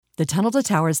The Tunnel to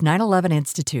Towers 9/11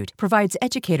 Institute provides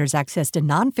educators access to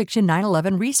nonfiction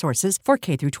 9/11 resources for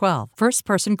K-12,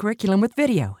 first-person curriculum with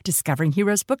video, Discovering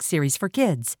Heroes book series for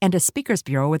kids, and a speakers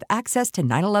bureau with access to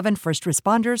 9/11 first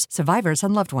responders, survivors,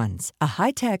 and loved ones. A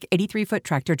high-tech 83-foot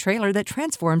tractor-trailer that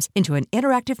transforms into an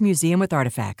interactive museum with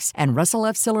artifacts, and Russell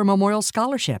F. Siller Memorial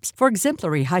Scholarships for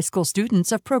exemplary high school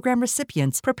students of program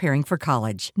recipients preparing for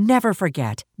college. Never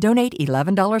forget, donate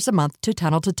 $11 a month to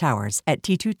Tunnel to Towers at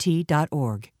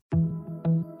t2t.org.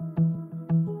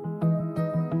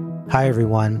 Hi,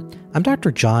 everyone. I'm Dr.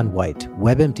 John White,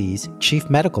 WebMD's Chief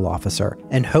Medical Officer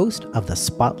and host of the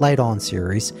Spotlight On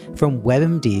series from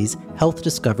WebMD's Health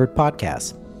Discovered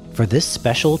podcast. For this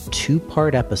special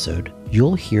two-part episode,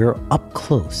 you'll hear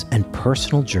up-close and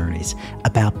personal journeys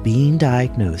about being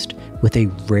diagnosed with a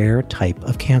rare type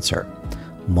of cancer,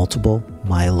 multiple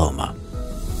myeloma.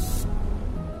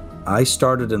 I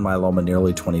started in myeloma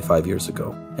nearly 25 years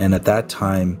ago, and at that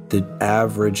time, the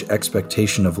average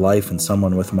expectation of life in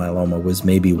someone with myeloma was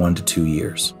maybe 1 to 2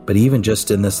 years. But even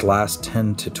just in this last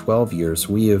 10 to 12 years,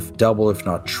 we have doubled, if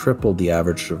not tripled, the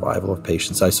average survival of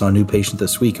patients. I saw a new patient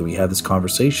this week, and we had this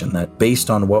conversation that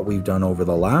based on what we've done over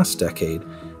the last decade,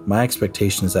 my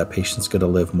expectation is that patient's going to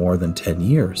live more than 10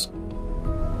 years.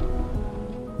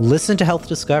 Listen to Health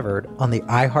Discovered on the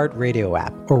iHeartRadio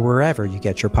app or wherever you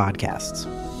get your podcasts.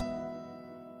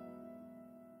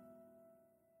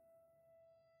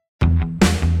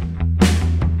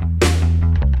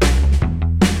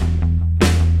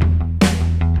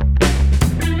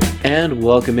 And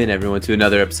welcome in, everyone, to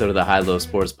another episode of the High Low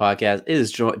Sports Podcast. It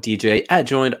is DJ,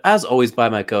 joined, as always, by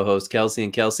my co-host, Kelsey.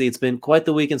 And Kelsey, it's been quite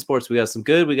the week in sports. We got some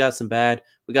good, we got some bad,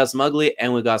 we got some ugly,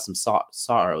 and we got some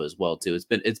sorrow as well, too.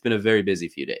 It's been a very busy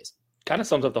few days. Kind of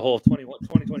sums up the whole of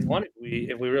 2021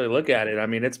 if we really look at it. I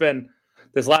mean,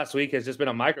 this last week has just been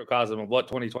a microcosm of what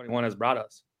 2021 has brought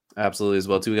us. Absolutely as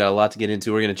well, too. We got a lot to get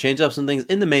into. We're going to change up some things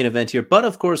in the main event here. But,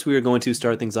 of course, we are going to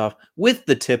start things off with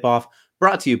the tip-off.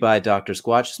 Brought to you by Dr.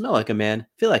 Squatch. Smell like a man,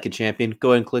 feel like a champion.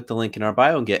 Go ahead and click the link in our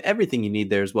bio and get everything you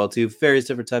need there as well, too. Various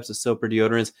different types of soap or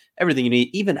deodorants, everything you need.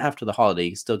 Even after the holiday,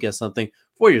 you can still get something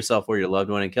for yourself or your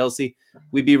loved one. And Kelsey,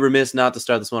 we'd be remiss not to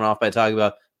start this one off by talking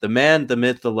about the man, the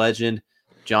myth, the legend,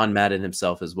 John Madden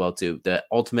himself as well, too. The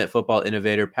ultimate football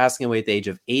innovator, passing away at the age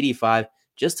of 85,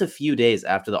 just a few days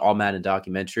after the All Madden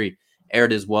documentary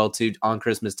aired as well, too, on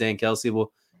Christmas Day. And Kelsey,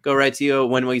 will go right to you.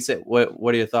 When we say, what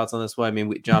are your thoughts on this one? I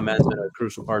mean, John Madden's been a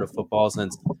crucial part of football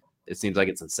since it seems like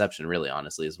its inception, really,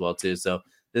 honestly, as well, too. So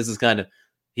this is kind of,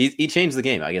 he changed the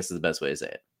game, I guess is the best way to say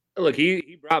it. Look,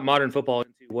 he brought modern football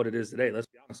into what it is today. Let's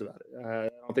be honest about it. I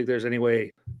don't think there's any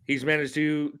way he's managed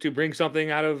to bring something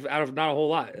out of not a whole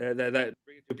lot that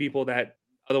bring it to people that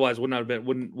otherwise would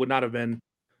not have been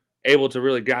able to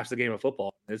really grasp the game of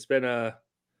football. It's been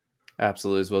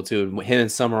absolutely as well, too. Him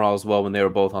and Summerall as well, when they were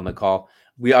both on the call.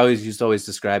 We always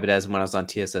describe it as, when I was on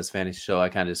TSS Fantasy Show, I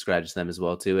kind of described them as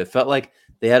well, too. It felt like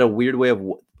they had a weird way of,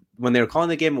 when they were calling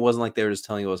the game, it wasn't like they were just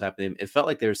telling you what was happening. It felt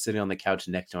like they were sitting on the couch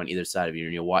next to on either side of you,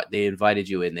 and they invited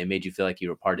you in. They made you feel like you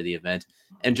were part of the event.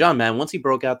 And John, man, once he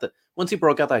broke out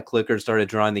that clicker, started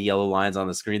drawing the yellow lines on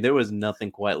the screen, there was nothing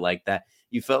quite like that.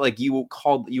 You felt like you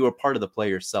were part of the play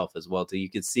yourself as well, too. You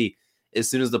could see as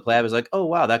soon as the play was like, oh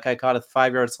wow, that guy caught a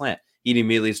 5-yard slant. He'd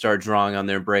immediately start drawing on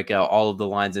there and break out all of the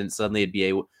lines, and suddenly it'd be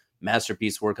a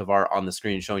masterpiece work of art on the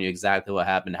screen showing you exactly what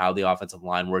happened, how the offensive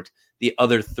line worked, the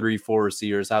other 3-4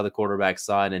 receivers, how the quarterback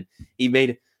saw it. And he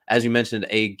made, as you mentioned,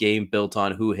 a game built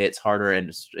on who hits harder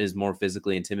and is more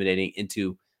physically intimidating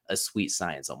into a sweet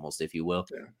science almost, if you will.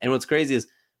 Yeah. And what's crazy is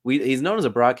he's known as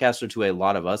a broadcaster to a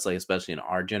lot of us, like especially in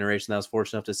our generation that was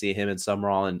fortunate enough to see him and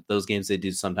Summerall and those games they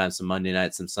do sometimes some Monday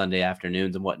nights, some Sunday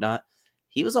afternoons and whatnot.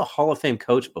 He was a Hall of Fame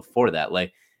coach before that.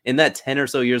 Like in that 10 or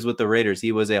so years with the Raiders,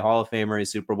 he was a Hall of Famer, a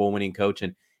Super Bowl winning coach,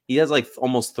 and he has like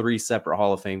almost 3 separate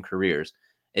Hall of Fame careers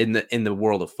in the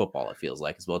world of football, it feels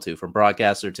like as well, too, from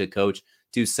broadcaster to coach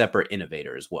to separate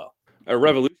innovator as well. A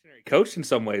revolutionary coach in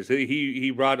some ways. He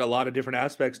brought a lot of different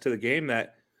aspects to the game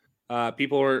that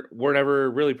people weren't ever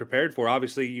really prepared for.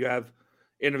 Obviously, you have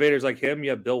innovators like him. You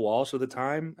have Bill Walsh at the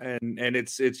time, and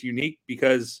it's unique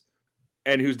because.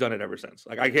 And who's done it ever since?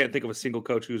 Like, I can't think of a single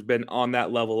coach who's been on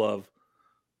that level of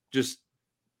just,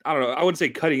 I don't know, I wouldn't say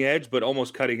cutting edge, but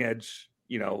almost cutting edge,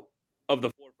 of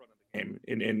the forefront of the game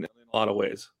in a lot of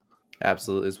ways.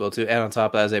 Absolutely as well, too. And on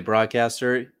top of that, as a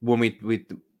broadcaster, when we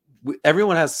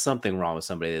everyone has something wrong with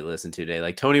somebody they listen to today.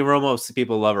 Like Tony Romo,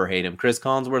 people love or hate him. Chris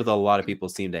Collinsworth, a lot of people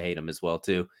seem to hate him as well,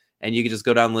 too. And you can just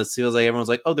go down the list. It feels like everyone's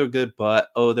like, oh, they're good, but,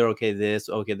 oh, they're okay this,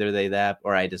 okay, they're they that,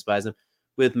 or I despise them.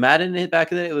 With Madden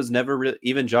back in the day, it was never really,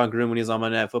 even John Gruden when he was on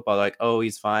Monday Night Football, like, oh,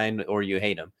 he's fine, or you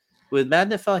hate him. with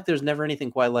Madden, it felt like there's never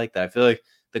anything quite like that. I feel like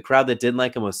the crowd that didn't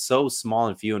like him was so small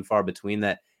and few and far between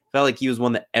that it felt like he was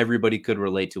one that everybody could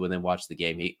relate to when they watched the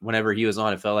game. Whenever he was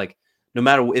on, it felt like no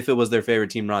matter if it was their favorite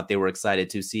team or not, they were excited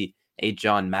to see a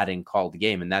John Madden called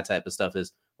game. And that type of stuff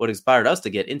is what inspired us to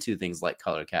get into things like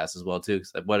Colorcast as well, too.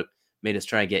 Because what made us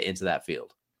try and get into that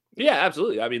field. Yeah,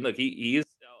 absolutely. I mean, look, he is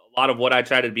a lot of what I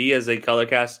try to be as a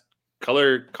Colorcast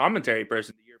color commentary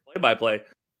person, your play-by-play.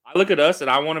 I look at us and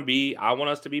I want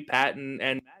us to be Pat and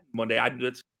Madden one day.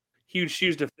 It's huge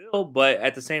shoes to fill, but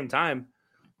at the same time,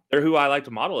 they're who I like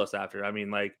to model us after. I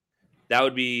mean, like, that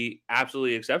would be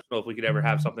absolutely exceptional if we could ever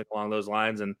have something along those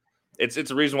lines. And it's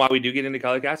a reason why we do get into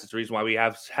Colorcast. It's a reason why we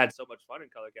have had so much fun in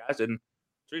Colorcast. And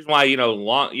it's the reason why,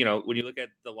 when you look at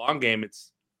the long game,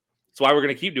 it's why we're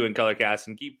going to keep doing Colorcast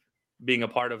and keep being a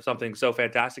part of something so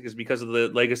fantastic, is because of the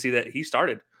legacy that he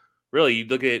started. Really, you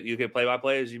look at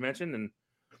play-by-play, as you mentioned, and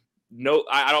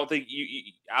I don't think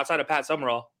you outside of Pat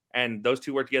Summerall, and those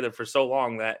two worked together for so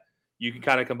long that you can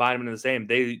kind of combine them into the same.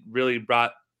 They really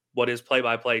brought what is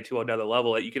play-by-play to another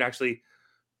level, that you can actually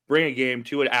bring a game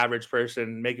to an average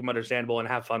person, make them understandable, and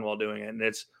have fun while doing it. And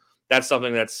that's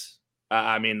something that's,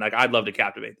 I'd love to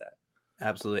captivate that.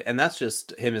 Absolutely. And that's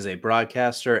just him as a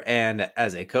broadcaster and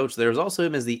as a coach. There's also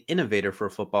him as the innovator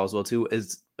for football as well, too,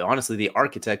 is honestly the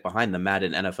architect behind the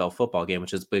Madden NFL football game,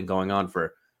 which has been going on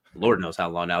for Lord knows how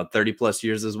long now, 30 plus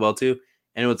years as well, too.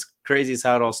 And what's crazy is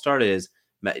how it all started is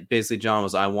basically John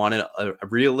was, I wanted a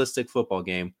realistic football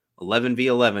game,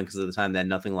 11v11, because at the time they had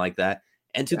nothing like that.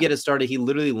 And to get it started, he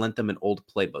literally lent them an old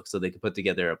playbook so they could put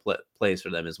together plays for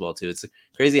them as well, too. It's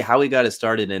crazy how he got it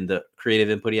started and the creative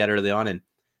input he had early on. And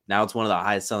now it's one of the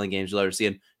highest selling games you'll ever see.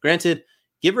 And granted,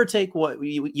 give or take what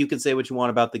you can say what you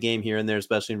want about the game here and there,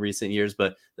 especially in recent years.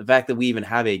 But the fact that we even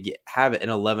have an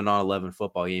 11-on-11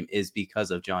 football game is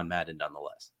because of John Madden,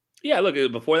 nonetheless. Yeah, look,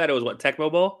 before that, it was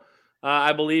Tecmo Bowl,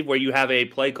 I believe, where you have a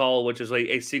play call, which is like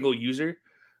a single user.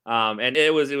 And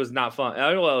it was not fun.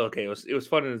 It was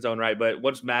fun in its own right. But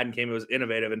once Madden came, it was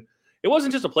innovative. And it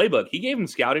wasn't just a playbook. He gave them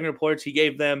scouting reports. He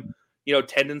gave them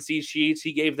tendency sheets.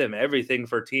 He gave them everything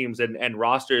for teams and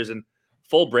rosters and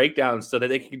full breakdowns so that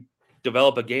they could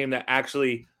develop a game that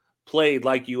actually played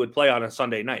like you would play on a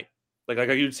Sunday night. Like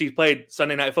you'd see played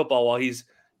Sunday Night Football while he's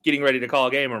getting ready to call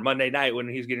a game, or Monday night when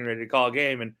he's getting ready to call a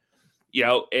game. And,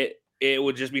 it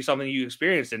would just be something you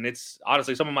experienced. And it's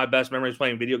honestly some of my best memories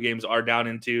playing video games are down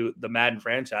into the Madden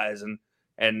franchise.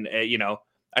 And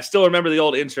I still remember the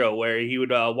old intro where he would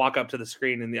walk up to the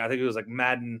screen, and I think it was like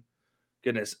Madden,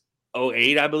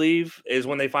 08, I believe, is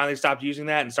when they finally stopped using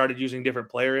that and started using different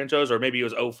player intros, or maybe it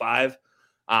was 05.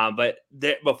 But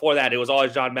before that, it was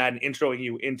always John Madden introing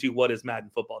you into what is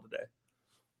Madden football today.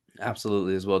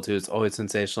 Absolutely, as well, too. It's always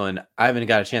sensational. And I haven't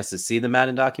got a chance to see the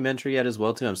Madden documentary yet as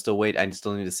well, too. I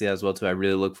still need to see that as well, too. I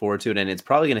really look forward to it. And it's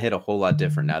probably going to hit a whole lot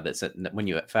different now when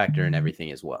you factor in everything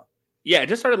as well. Yeah, it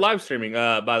just started live streaming,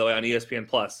 by the way, on ESPN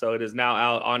Plus. So it is now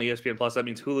out on ESPN Plus. That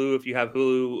means Hulu. If you have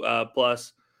Hulu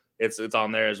Plus, it's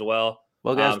on there as well.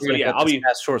 Well, guys, I'll be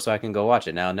fast short so I can go watch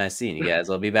it now. Nice seeing you guys.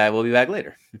 I'll be back. We'll be back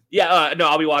later. Yeah, no,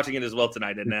 I'll be watching it as well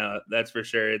tonight, and that's for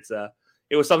sure.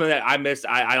 It was something that I missed.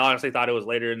 I honestly thought it was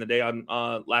later in the day on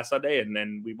last Sunday, and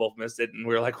then we both missed it, and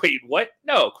we were like, "Wait, what?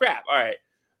 No, crap! All right."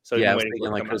 So yeah, I was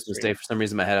thinking like Christmas Day. For some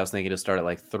reason, in my head, I was thinking to start at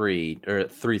like 3 or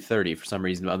 3:30 for some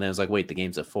reason, and then I was like, "Wait, the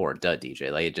game's at 4." Duh,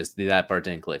 DJ. Like that part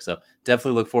didn't click. So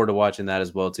definitely look forward to watching that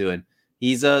as well too. And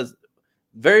he's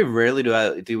very rarely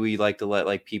do we like to let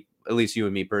like people. At least you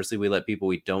and me personally, we let people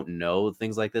we don't know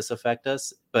things like this affect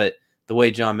us. But the way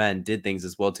John Madden did things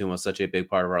as well too was such a big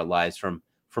part of our lives from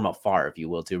afar, if you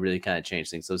will, to really kind of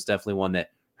change things. So it's definitely one that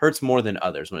hurts more than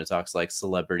others when it talks like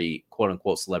celebrity, quote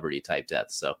unquote, celebrity type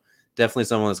deaths. So definitely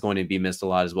someone that's going to be missed a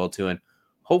lot as well too. And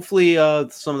hopefully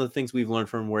some of the things we've learned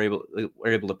from we're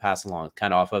able to pass along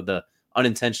kind of off of the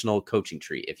unintentional coaching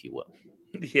tree, if you will.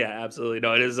 Yeah, absolutely.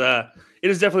 No, it is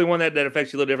definitely one that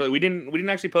affects you a little differently. We didn't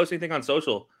actually post anything on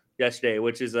social yesterday,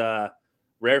 which is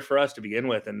rare for us to begin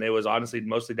with. And it was honestly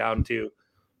mostly down to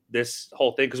this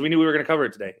whole thing because we knew we were going to cover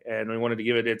it today, and we wanted to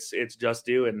give it its just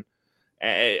due. And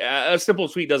a simple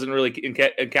tweet doesn't really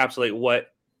encapsulate what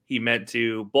he meant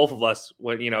to both of us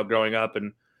when growing up,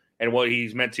 and what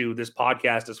he's meant to this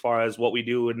podcast as far as what we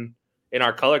do in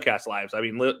our Colorcast lives. I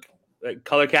mean, look,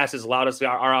 Colorcast has allowed us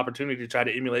our opportunity to try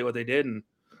to emulate what they did, and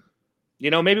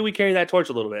maybe we carry that torch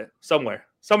a little bit somewhere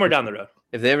down the road.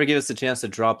 If they ever give us a chance to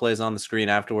draw plays on the screen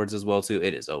afterwards as well, too,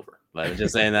 it is over. But I'm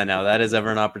just saying that now. That is ever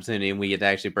an opportunity, and we get to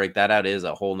actually break that out. It is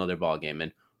a whole nother ball game.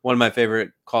 And one of my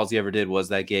favorite calls he ever did was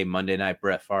that game Monday night,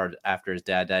 Brett Favre, after his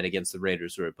dad died against the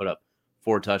Raiders, where he put up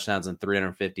 4 touchdowns and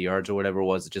 350 yards or whatever it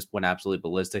was. It just went absolutely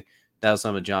ballistic. that was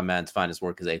some of John Madden's finest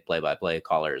work as a play-by-play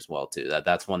caller as well too.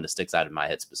 That's one that sticks out in my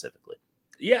head specifically.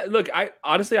 Yeah, look, I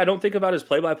honestly don't think about his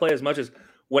play-by-play as much as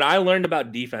when I learned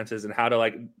about defenses and how to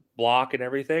like block and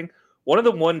everything. One of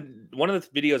the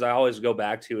videos I always go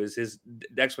back to is his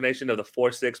explanation of the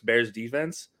 4-6 Bears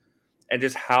defense and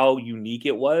just how unique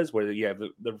it was. Where you have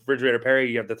the refrigerator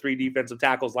Perry, you have the 3 defensive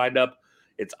tackles lined up.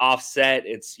 It's offset.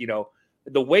 It's,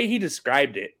 the way he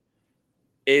described it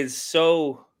is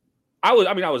so. I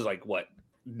was like, what,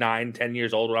 9-10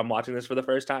 years old when I'm watching this for the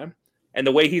first time. And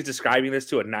the way he's describing this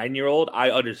to a 9-year-old,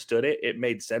 I understood it. It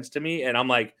made sense to me. And I'm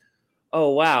like, oh,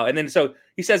 wow. And then so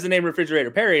he says the name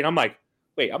Refrigerator Perry. And I'm like,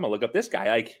 wait, I'm going to look up this guy.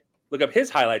 Like, look up his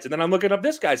highlights. And then I'm looking up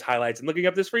this guy's highlights and looking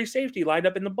up this free safety lined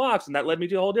up in the box. And that led me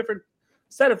to a whole different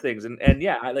set of things. And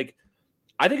yeah,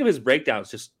 I think of his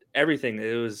breakdowns, just everything.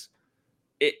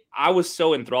 I was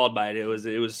so enthralled by it. It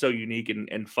was so unique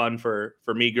and fun for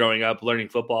me growing up, learning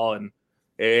football. And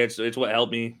it's what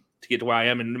helped me to get to where I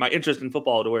am and my interest in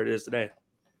football to where it is today.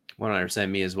 100%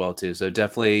 me as well too. So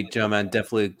definitely, Joe Man,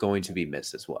 definitely going to be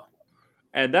missed as well.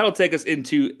 And that'll take us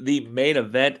into the main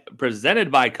event presented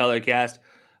by Colorcast.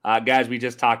 Guys, we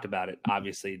just talked about it.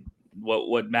 Obviously,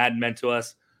 what Madden meant to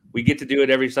us. We get to do it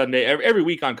every Sunday, every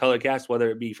week on Colorcast, whether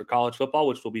it be for college football,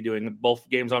 which we'll be doing both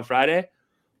games on Friday,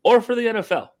 or for the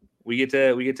NFL. We get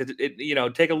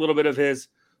to take a little bit of his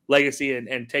legacy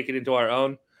and take it into our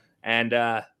own. And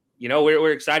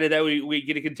we're excited that we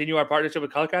get to continue our partnership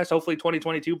with Colorcast. Hopefully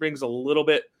 2022 brings a little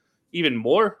bit even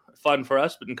more fun for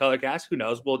us, but in Colorcast, who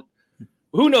knows?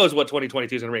 Who knows what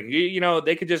 2022 is going to bring?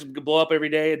 They could just blow up every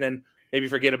day and then maybe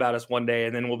forget about us one day,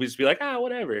 and then we'll just be like,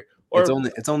 whatever. Or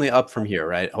it's only up from here,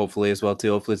 right? Hopefully as well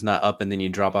too. Hopefully it's not up and then you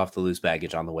drop off the loose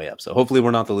baggage on the way up. So hopefully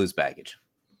we're not the loose baggage.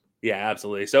 Yeah,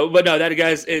 absolutely. So, but no, that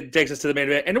guys, it takes us to the main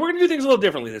event, and we're going to do things a little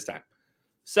differently this time.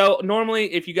 So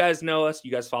normally, if you guys know us,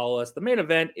 you guys follow us, the main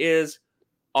event is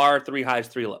our 3 highs,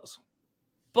 3 lows.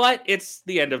 But it's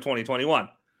the end of 2021,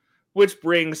 which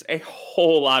brings a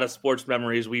whole lot of sports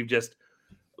memories we've just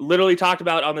literally talked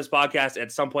about on this podcast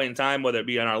at some point in time, whether it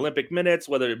be on our Olympic minutes,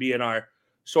 whether it be in our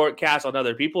short cast on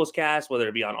other people's casts, whether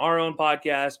it be on our own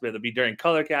podcast, whether it be during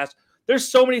Colorcast. There's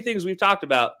so many things we've talked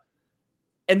about,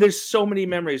 and there's so many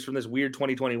memories from this weird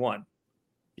 2021.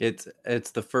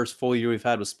 It's the first full year we've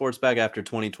had with sports back after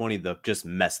 2020, the just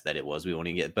mess that it was. We won't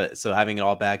even get, but so having it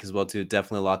all back as well too,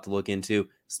 definitely a lot to look into.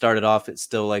 Started off, it's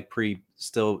still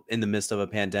still in the midst of a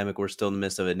pandemic. We're still in the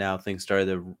midst of it now. Things started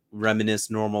to reminisce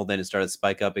normal, then it started to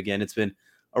spike up again. It's been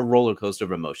a roller coaster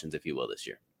of emotions, if you will, this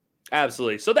year.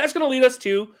 Absolutely. So that's going to lead us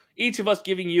to each of us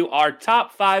giving you our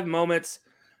top 5 moments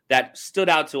that stood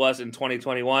out to us in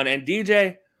 2021. And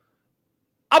DJ,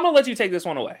 I'm going to let you take this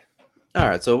one away. All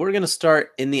right, so we're going to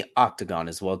start in the octagon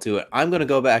as well, too. I'm going to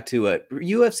go back to a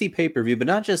UFC pay-per-view, but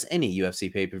not just any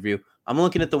UFC pay-per-view. I'm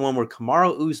looking at the one where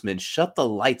Kamaru Usman shut the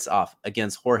lights off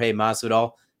against Jorge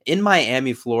Masvidal in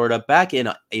Miami, Florida, back in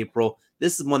April.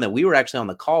 This is one that we were actually on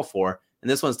the call for, and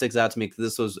this one sticks out to me because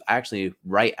this was actually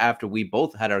right after we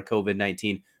both had our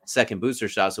COVID-19 second booster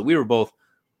shot, so we were both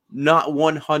not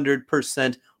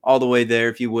 100% all the way there,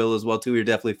 if you will, as well, too. We were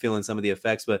definitely feeling some of the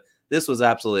effects, but this was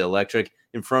absolutely electric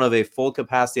in front of a full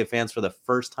capacity of fans for the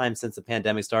first time since the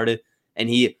pandemic started. And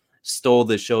he stole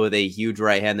the show with a huge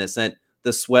right hand that sent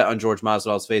the sweat on George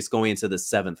Masvidal's face going into the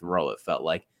 7th row. It felt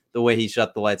like the way he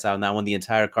shut the lights out on that one, the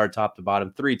entire card top to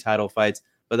bottom, 3 title fights.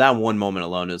 But that one moment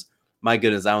alone is, my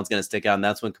goodness, that one's going to stick out. And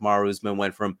that's when Kamaru Usman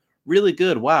went from really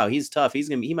good, wow, he's tough,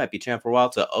 he might be champ for a while,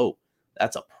 to, oh,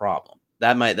 that's a problem.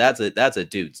 That's a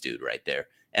dude's dude right there.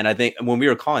 And I think when we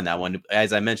were calling that one,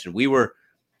 as I mentioned, we were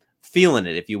feeling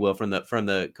it, if you will, from the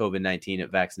COVID-19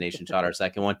 vaccination shot, our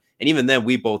second one. And even then,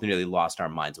 we both nearly lost our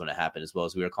minds when it happened, as well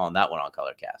as we were calling that one on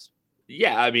Colorcast.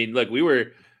 Yeah, I mean, look, we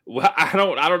were. I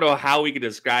don't know how we could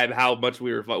describe how much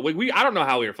we were. I don't know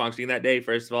how we were functioning that day.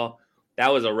 First of all,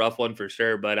 that was a rough one for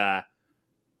sure. But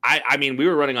I mean, we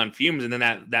were running on fumes, and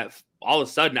then that all of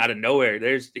a sudden, out of nowhere,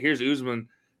 here's Usman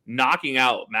knocking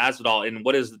out Masvidal in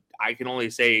what is, I can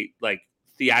only say, like,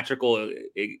 theatrical,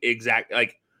 exact,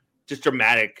 like, just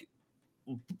dramatic,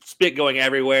 spit going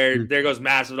everywhere. There goes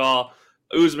Masvidal.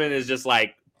 Usman is just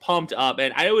like pumped up,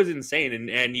 and it was insane.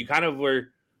 And you kind of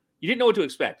you didn't know what to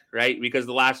expect, right? Because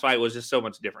the last fight was just so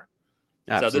much different.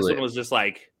 Absolutely. So this one was just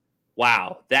like,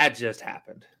 wow, that just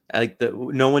happened. Like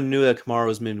no one knew that Kamaru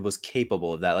Usman was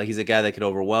capable of that. Like, he's a guy that could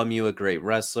overwhelm you, a great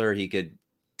wrestler. He could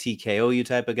TKO you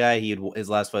type of guy. His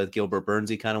last fight with Gilbert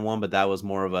Burns, he kind of won, but that was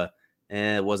more of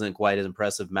it wasn't quite as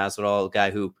impressive. Masvidal, a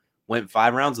guy who went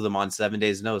 5 rounds with him on 7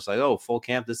 days' notice. Like, oh, full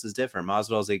camp, this is different.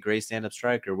 Masvidal's a great stand-up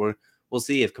striker. We'll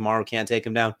see if Kamaru can't take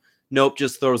him down. Nope,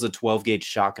 just throws a 12-gauge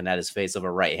shotgun at his face of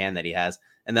a right hand that he has.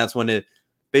 And that's when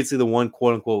basically the one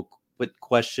quote unquote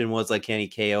question was like, can he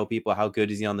KO people? How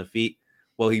good is he on the feet?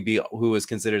 Will he be who was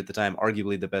considered at the time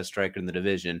arguably the best striker in the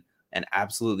division, and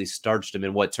absolutely starched him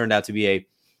in what turned out to be a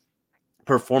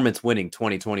performance-winning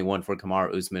 2021 for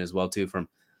Kamaru Usman as well too. From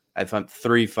I found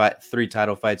three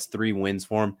title fights, 3 wins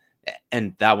for him,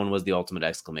 and that one was the ultimate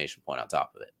exclamation point on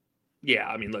top of it. Yeah,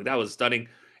 I mean, look, that was stunning.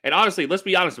 And honestly, let's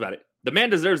be honest about it. The man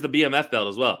deserves the BMF belt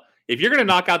as well. If you're going to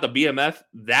knock out the BMF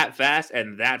that fast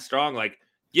and that strong, like,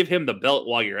 give him the belt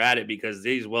while you're at it, because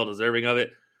he's well deserving of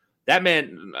it. That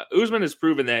man, Usman, has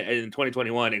proven that in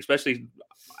 2021, especially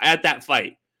at that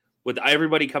fight, with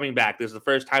everybody coming back. This is the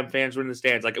first time fans were in the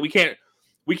stands. Like, we can't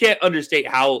understate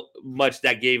how much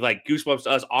that gave like goosebumps to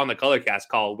us on the Colorcast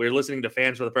call. We're listening to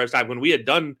fans for the first time when we had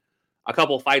done a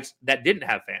couple of fights that didn't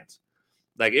have fans.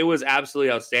 Like, it was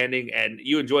absolutely outstanding, and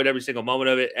you enjoyed every single moment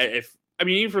of it.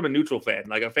 Even from a neutral fan,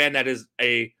 like a fan that is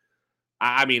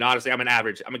honestly,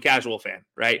 I'm a casual fan,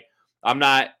 right? I'm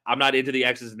not into the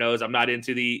X's and O's. I'm not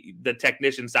into the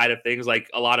technician side of things like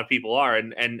a lot of people are.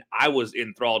 And I was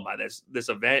enthralled by this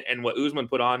event, and what Usman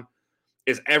put on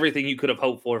is everything you could have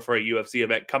hoped for a UFC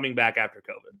event coming back after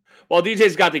COVID. Well,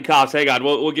 DJ's got the coughs. Hang on.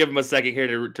 We'll give him a second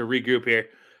here to regroup here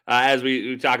as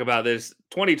we talk about this.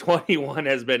 2021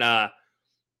 has been a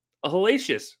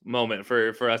hellacious moment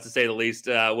for us, to say the least,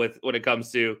 when it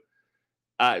comes to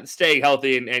staying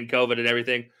healthy and COVID and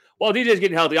everything. While DJ's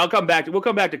getting healthy, we'll come back to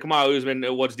Kamaru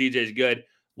Usman once DJ's good.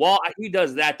 While he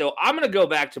does that, though, I'm going to go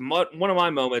back to one of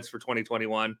my moments for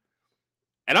 2021,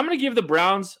 and I'm going to give the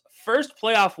Browns first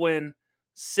playoff win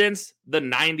since the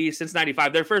 90s, since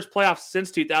 95, their first playoff since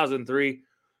 2003.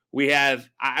 We have,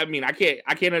 I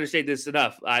can't understate this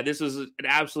enough. This was an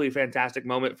absolutely fantastic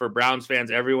moment for Browns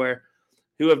fans everywhere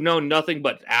who have known nothing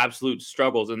but absolute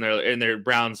struggles in their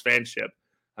Browns fanship.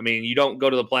 I mean, you don't go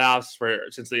to the playoffs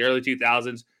since the early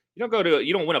 2000s. You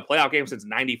don't win a playoff game since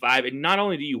 95. And not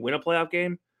only do you win a playoff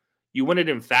game, you win it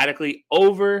emphatically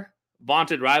over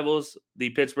vaunted rivals, the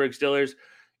Pittsburgh Steelers,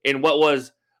 in what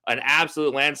was an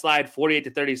absolute landslide,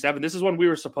 48-37. This is when we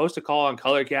were supposed to call on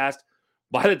Colorcast.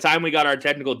 By the time we got our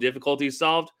technical difficulties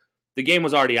solved, the game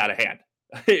was already out of hand.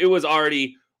 It was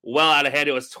already well out of hand.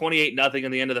 It was 28-0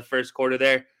 in the end of the first quarter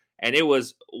there, and it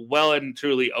was well and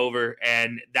truly over.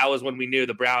 And that was when we knew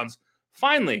the Browns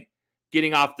finally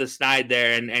getting off the snide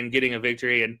there and getting a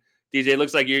victory. And DJ, it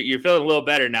looks like you're feeling a little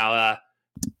better now.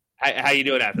 How you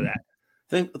doing after that?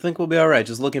 Think we'll be all right.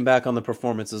 Just looking back on the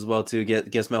performance as well too,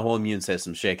 gets my whole immune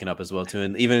system shaken up as well too,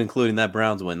 and even including that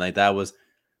Browns win. Like, it was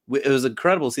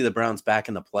incredible to see the Browns back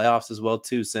in the playoffs as well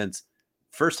too, since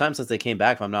first time since they came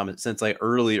back, if I'm not since like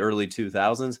early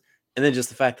 2000s, and then just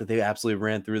the fact that they absolutely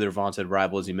ran through their vaunted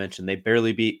rival, as you mentioned. They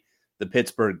barely beat the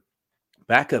Pittsburgh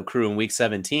backup crew in Week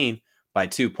 17 by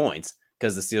 2 points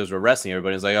because the Steelers were resting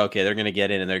everybody. It was like, okay, they're going to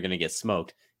get in and they're going to get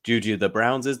smoked. Juju, the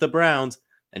Browns is the Browns.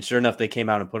 And sure enough, they came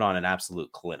out and put on an absolute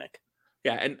clinic.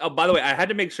 Yeah, and by the way, I had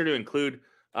to make sure to include,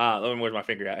 where's my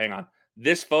finger at? Hang on.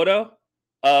 This photo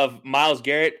of Myles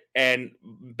Garrett and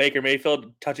Baker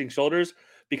Mayfield touching shoulders,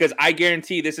 because I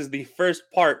guarantee this is the first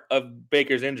part of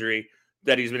Baker's injury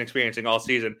that he's been experiencing all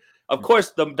season. Of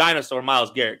course, the dinosaur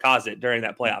Myles Garrett caused it during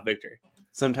that playoff victory.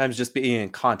 Sometimes just being in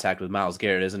contact with Myles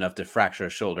Garrett is enough to fracture a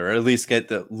shoulder, or at least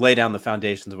lay down the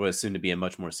foundations of what is soon to be a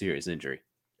much more serious injury.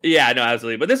 Yeah, no,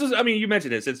 absolutely. But this was, you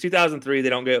mentioned it. Since 2003, they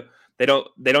don't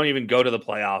even go to the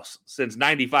playoffs. Since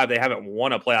 95, they haven't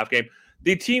won a playoff game.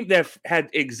 The team that had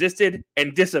existed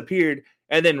and disappeared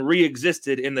and then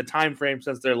re-existed in the time frame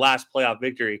since their last playoff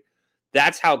victory.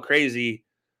 That's how crazy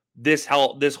this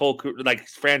whole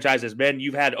franchise has been.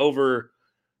 You've had over,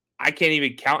 I can't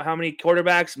even count how many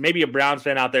quarterbacks. Maybe a Browns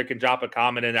fan out there can drop a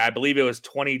comment, and I believe it was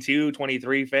 22,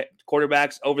 23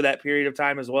 quarterbacks over that period of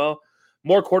time as well.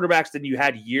 More quarterbacks than you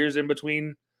had years in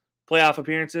between playoff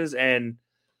appearances, and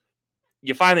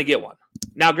you finally get one.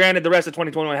 Now, granted, the rest of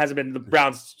 2021 hasn't been the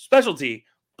Browns' specialty,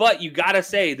 but you got to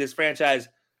say this franchise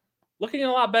looking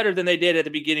a lot better than they did at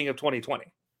the beginning of 2020.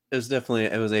 It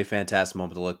was a fantastic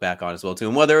moment to look back on as well, too.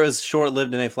 And whether it was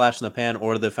short-lived and a flash in the pan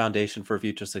or the foundation for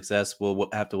future success, we'll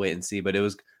have to wait and see. But it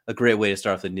was a great way to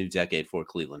start the new decade for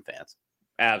Cleveland fans.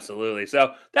 Absolutely.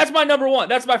 So that's my number one.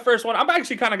 That's my first one. I'm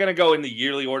actually kind of going to go in the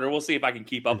yearly order. We'll see if I can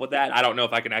keep up with that. I don't know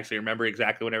if I can actually remember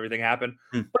exactly when everything happened,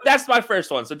 but that's my first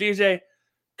one. So DJ,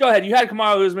 go ahead. You had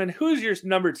Kamaru Usman. Who's your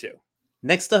number 2?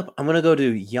 Next up, I'm going to go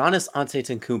to Giannis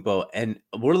Antetokounmpo, and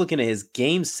we're looking at his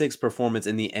Game 6 performance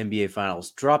in the NBA Finals,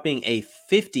 dropping a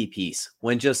 50-piece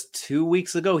when just 2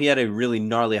 weeks ago he had a really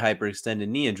gnarly hyperextended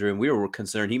knee injury, and we were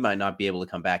concerned he might not be able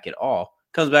to come back at all.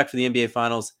 Comes back for the NBA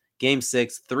Finals, Game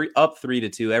 6, up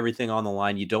 3-2, everything on the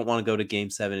line. You don't want to go to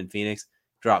Game 7 in Phoenix.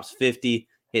 Drops 50,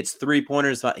 hits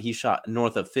 3-pointers. He shot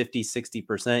north of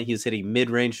 50-60%. He was hitting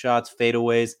mid-range shots,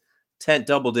 fadeaways, 10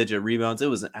 double-digit rebounds. It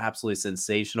was absolutely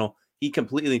sensational. We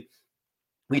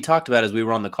talked about as we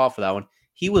were on the call for that one,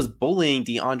 he was bullying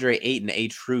DeAndre Ayton, a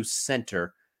true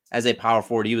center, as a power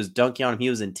forward. He was dunking on him. He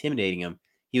was intimidating him.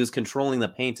 He was controlling the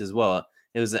paint as well.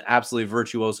 It was an absolutely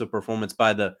virtuoso performance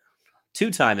by the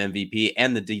two-time MVP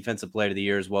and the Defensive Player of the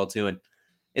Year as well, too. And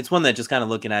it's one that just kind of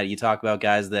looking at it, you talk about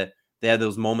guys that they had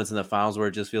those moments in the finals where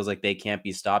it just feels like they can't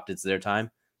be stopped. It's their time.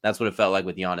 That's what it felt like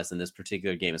with Giannis in this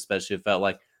particular game, especially it felt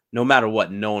like no matter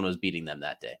what, no one was beating them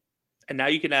that day. And now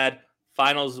you can add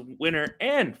finals winner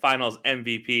and finals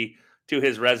MVP to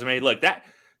his resume. Look,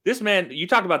 this man, you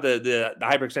talk about the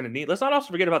hyperextended knee. Let's not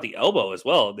also forget about the elbow as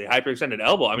well, the hyperextended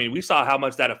elbow. I mean, we saw how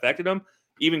much that affected him,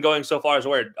 even going so far as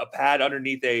wear a pad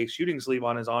underneath a shooting sleeve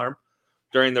on his arm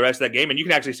during the rest of that game. And you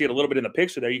can actually see it a little bit in the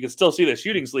picture there. You can still see the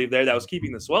shooting sleeve there that was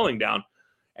keeping the swelling down.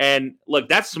 And look,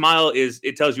 that smile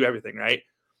it tells you everything, right?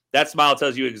 That smile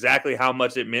tells you exactly how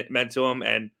much it meant to him.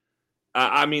 And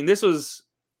I mean,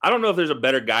 I don't know if there's a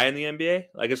better guy in the NBA.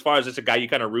 Like, as far as just a guy you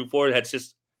kind of root for, that's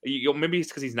just, maybe it's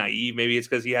because he's naive. Maybe it's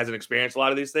because he hasn't experienced a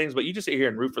lot of these things, but you just sit here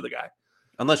and root for the guy.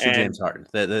 Unless you're James Harden.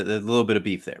 The little bit of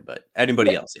beef there, but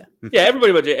anybody else, yeah. Yeah,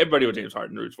 everybody with James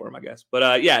Harden roots for him, I guess.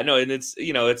 But yeah, no, and it's,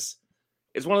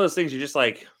 it's one of those things you're just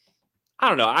like, I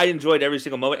don't know. I enjoyed every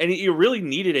single moment. And you really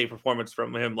needed a performance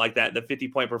from him like that, the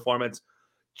 50-point performance,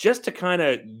 just to kind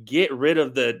of get rid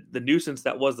of the nuisance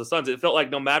that was the Suns. It felt like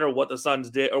no matter what the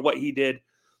Suns did or what he did,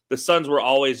 the Suns were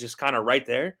always just kind of right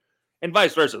there. And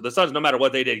vice versa. The Suns, no matter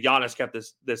what they did, Giannis kept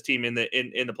this team in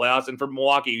the playoffs. And for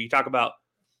Milwaukee, you talk about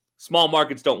small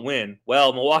markets don't win.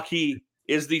 Well, Milwaukee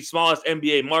is the smallest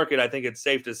NBA market, I think it's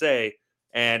safe to say.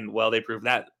 And, well, they proved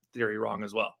that theory wrong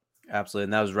as well. Absolutely.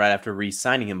 And that was right after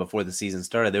re-signing him before the season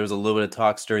started. There was a little bit of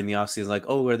talks during the offseason like,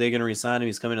 oh, are they going to re-sign him?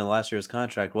 He's coming in the last year's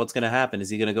contract. What's going to happen? Is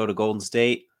he going to go to Golden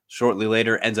State? Shortly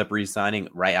later, ends up re-signing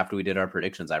right after we did our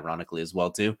predictions, ironically, as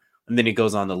well, too. And then he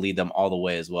goes on to lead them all the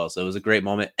way as well. So it was a great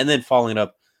moment. And then following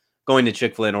up, going to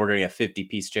Chick-fil-A and ordering a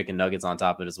 50-piece chicken nuggets on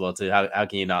top of it as well, too. How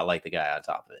can you not like the guy on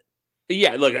top of it?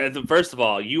 Yeah, look, first of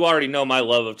all, you already know my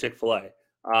love of Chick-fil-A.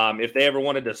 If they ever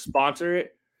wanted to sponsor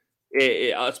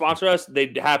sponsor us,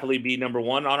 they'd happily be number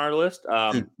one on our list.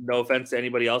 No offense to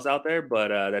anybody else out there,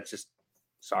 but that's just,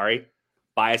 sorry.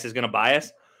 Bias is going to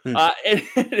bias. And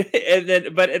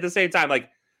then, but at the same time, like,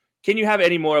 can you have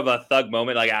any more of a thug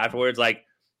moment like afterwards? Like,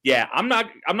 yeah, I'm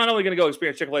not only going to go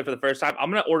experience Chick-fil-A for the first time,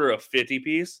 I'm going to order a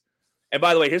 50-piece. And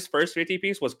by the way, his first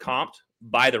 50-piece was comped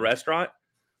by the restaurant.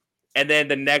 And then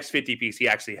the next 50-piece he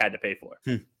actually had to pay for.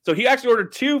 So he actually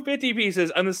ordered 2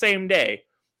 50-pieces on the same day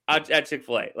at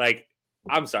Chick-fil-A. Like,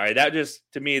 I'm sorry. That just,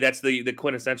 to me, that's the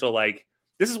quintessential, like,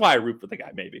 this is why I root for the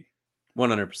guy, maybe.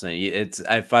 100%.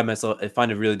 I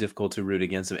find it really difficult to root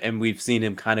against him. And we've seen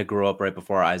him kind of grow up right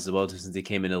before our eyes as well, too, since he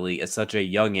came into the league at such a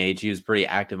young age. He was pretty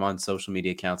active on social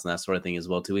media accounts and that sort of thing as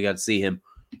well, too. We got to see him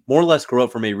more or less grow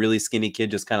up from a really skinny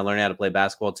kid, just kind of learning how to play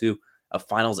basketball, too, a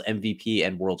finals MVP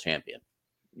and world champion.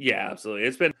 Yeah, absolutely.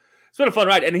 It's been a fun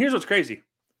ride. And here's what's crazy.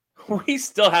 We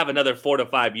still have another 4 to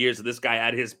 5 years of this guy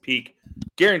at his peak,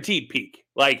 guaranteed peak.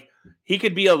 Like, he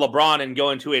could be a LeBron and go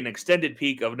into an extended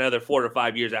peak of another 4 to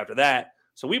 5 years after that.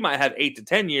 So we might have 8 to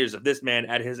 10 years of this man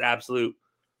at his absolute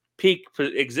peak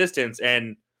existence.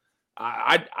 And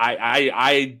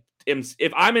I am,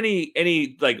 if I'm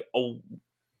any like a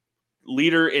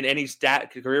leader in any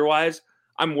stat career wise,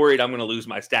 I'm worried I'm going to lose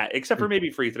my stat, except for maybe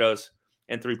free throws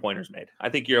and 3-pointers made. I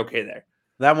think you're okay there.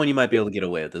 That one you might be able to get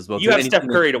away with as well. You have Steph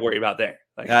Curry to worry about there.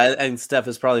 Like, and Steph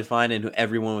is probably fine, and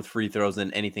everyone with free throws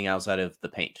and anything outside of the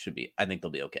paint should be. I think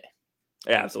they'll be okay.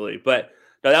 Yeah, absolutely. But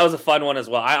no, that was a fun one as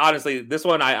well. I honestly, this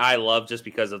one I love just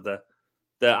because of the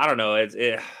I don't know,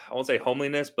 I won't say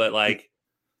homeliness, but like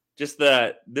just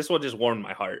this one just warmed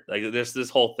my heart. Like this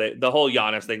whole thing, the whole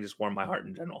Giannis thing just warmed my heart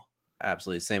in general.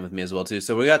 Absolutely. Same with me as well, too.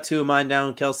 So we got 2 of mine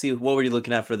down. Kelsey, what were you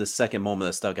looking at for the second moment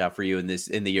that stuck out for you in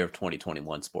the year of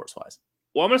 2021 sports-wise?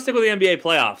 Well, I'm going to stick with the NBA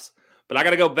playoffs, but I got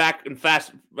to go back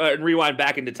and rewind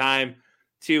back into time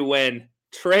to when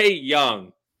Trae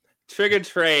Young, Trigger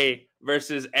Trae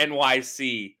versus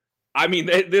NYC. I mean,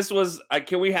 this was,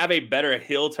 can we have a better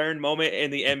heel turn moment in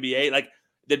the NBA? Like,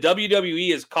 the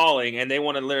WWE is calling, and they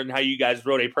want to learn how you guys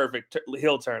wrote a perfect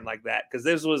heel turn like that, because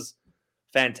this was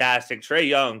fantastic. Trae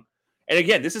Young. And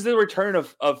again, this is the return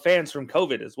of fans from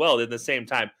COVID as well at the same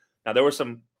time. Now, there were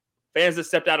some fans that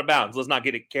stepped out of bounds. Let's not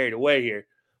get it carried away here.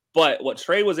 But what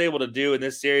Trae was able to do in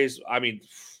this series, I mean,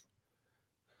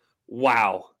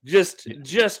 wow. Just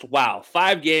wow.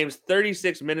 5 games,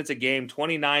 36 minutes a game,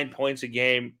 29 points a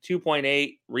game,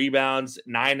 2.8 rebounds,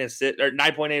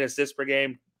 9.8 assists per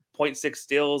game, 0.6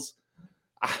 steals.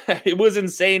 It was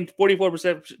insane.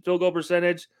 44% field goal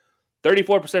percentage,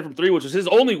 34% from three, which was his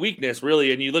only weakness,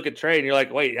 really. And you look at Trae and you're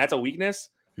like, wait, that's a weakness?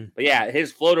 But yeah,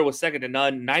 his floater was second to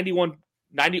none. 90,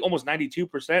 almost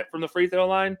 92% from the free throw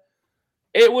line.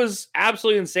 It was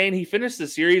absolutely insane. He finished the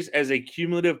series as a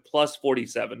cumulative plus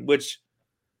 47, which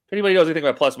if anybody knows anything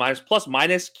about plus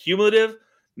minus cumulative,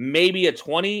 maybe a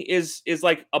 20 is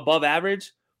like above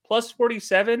average. Plus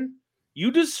 47,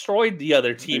 you destroyed the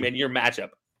other team in your matchup.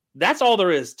 That's all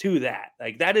there is to that.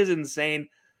 Like, that is insane.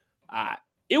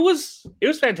 It was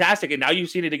fantastic. And now you've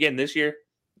seen it again this year.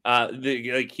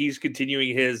 He's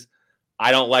continuing his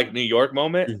I don't like New York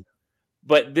moment.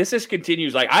 But this is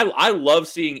continues. Like, I love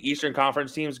seeing Eastern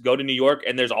Conference teams go to New York,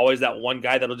 and there's always that one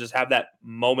guy that'll just have that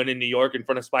moment in New York in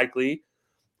front of Spike Lee.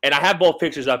 And I have both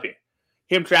pictures up here.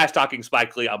 Him trash talking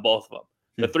Spike Lee on both of them.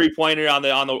 The 3-pointer on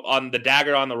the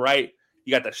dagger on the right.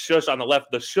 You got the shush on the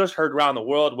left. The shush heard around the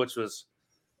world, which was,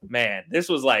 man, this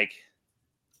was like,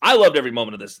 I loved every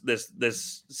moment of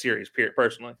this series,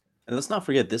 personally. And let's not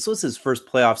forget, this was his first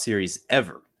playoff series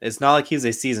ever. It's not like he's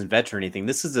a seasoned vet or anything.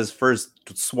 This is his first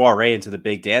soiree into the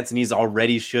big dance, and he's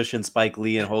already shushing Spike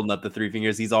Lee and holding up the three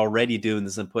fingers. He's already doing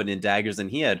this and putting in daggers.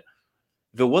 And if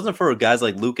it wasn't for guys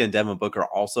like Luka and Devin Booker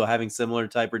also having similar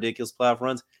type ridiculous playoff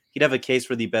runs, he'd have a case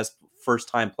for the best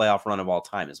first-time playoff run of all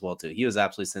time as well, too. He was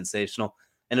absolutely sensational.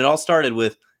 And it all started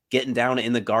with getting down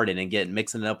in the Garden and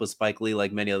mixing it up with Spike Lee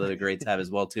like many other greats have as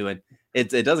well, too. And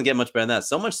it doesn't get much better than that.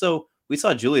 So much so, we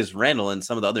saw Julius Randle and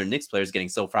some of the other Knicks players getting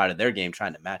so proud of their game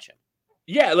trying to match him.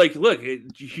 Yeah, like, look,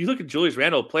 you look at Julius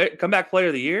Randle, comeback player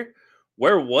of the year.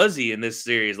 Where was he in this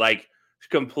series? Like,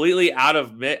 completely out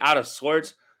of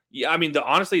sorts. Yeah, I mean,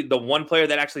 honestly, the one player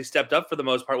that actually stepped up for the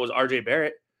most part was RJ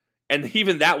Barrett. And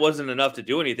even that wasn't enough to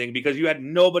do anything because you had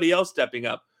nobody else stepping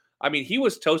up. I mean, he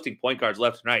was toasting point guards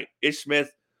left and right. Ish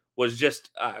Smith was just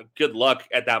good luck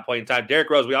at that point in time. Derrick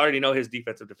Rose, we already know his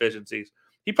defensive deficiencies.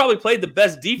 He probably played the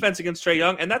best defense against Trae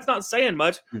Young, and that's not saying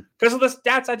much because of the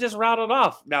stats I just rattled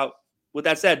off. Now, with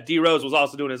that said, D Rose was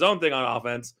also doing his own thing on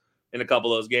offense in a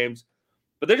couple of those games.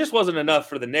 But there just wasn't enough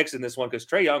for the Knicks in this one because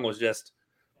Trae Young was just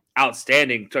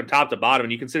outstanding from top to bottom.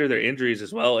 And you consider their injuries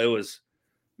as well. It was,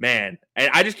 man.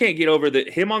 And I just can't get over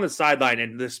him on the sideline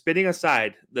and the spitting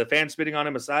aside, the fans spitting on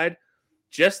him aside,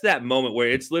 just that moment where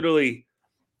it's literally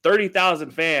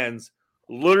 30,000 fans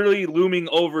literally looming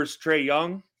over Trae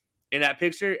Young in that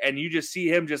picture. And you just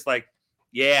see him just like,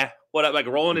 yeah, what up? Like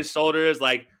rolling his shoulders,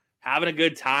 like having a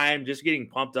good time, just getting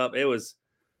pumped up.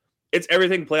 It's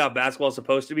everything playoff basketball is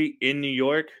supposed to be in New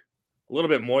York. A little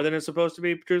bit more than it's supposed to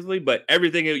be, truthfully, but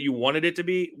everything that you wanted it to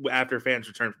be after fans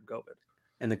returned from COVID.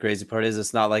 And the crazy part is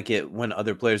it's not like it when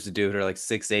other players do it are like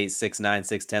 6'8", 6'9",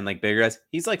 6'10", like bigger guys.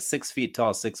 He's like 6 feet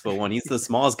tall, 6'1". He's the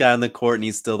smallest guy on the court, and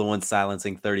he's still the one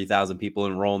silencing 30,000 people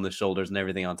and rolling the shoulders and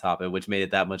everything on top of it, which made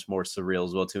it that much more surreal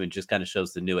as well, too, and just kind of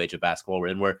shows the new age of basketball we're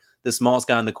in, where the smallest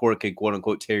guy on the court could,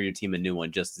 quote-unquote, tear your team a new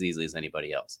one just as easily as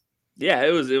anybody else. Yeah,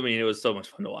 it was so much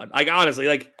fun to watch. Like, honestly,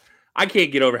 like, I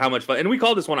can't get over how much fun. And we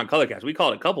called this one on Colorcast. We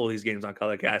called a couple of these games on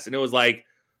Colorcast. And it was like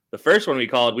the first one we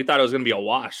called, we thought it was going to be a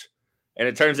wash. And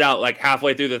it turns out like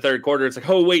halfway through the third quarter, it's like,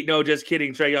 oh, wait, no, just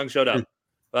kidding. Trae Young showed up.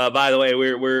 By the way,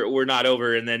 we're not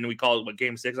over. And then we called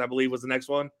game 6, I believe, was the next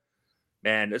one.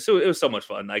 Man, it was so much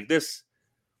fun. Like this,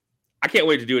 I can't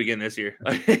wait to do it again this year.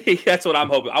 That's what I'm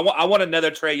hoping. I want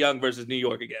another Trae Young versus New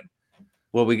York again.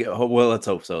 Well, let's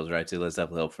hope so, right? Too. Let's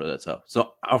definitely hope for that.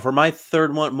 So for my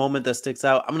third moment that sticks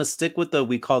out, I'm going to stick with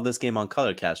we call this game on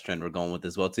Colorcast trend. We're going with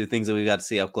as well, too. Things that we got to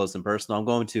see up close and personal. I'm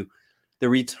going to the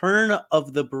return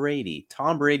of the Brady.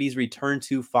 Tom Brady's return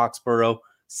to Foxborough.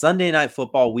 Sunday Night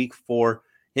Football, Week 4.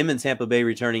 Him and Tampa Bay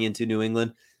returning into New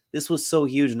England. This was so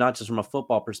huge, not just from a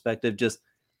football perspective, just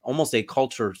almost a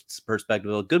culture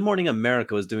perspective. Good Morning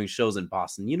America was doing shows in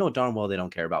Boston. You know darn well they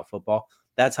don't care about football.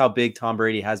 That's how big Tom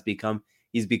Brady has become.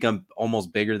 He's become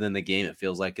almost bigger than the game, it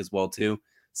feels like, as well, too.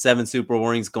 7 Super Bowl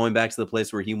rings, going back to the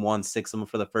place where he won 6 of them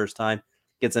for the first time.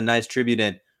 Gets a nice tribute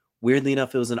in. Weirdly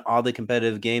enough, it was an oddly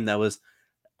competitive game that was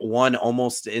won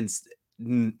almost in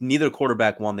neither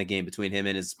quarterback won the game between him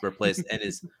and his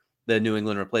the New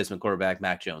England replacement quarterback,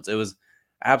 Mac Jones. It was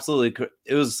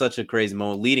such a crazy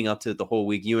moment leading up to it the whole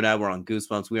week. You and I were on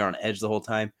goosebumps. We were on edge the whole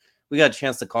time. We got a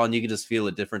chance to call, and you could just feel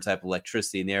a different type of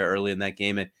electricity in the air early in that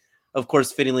game. And of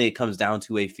course, fittingly, it comes down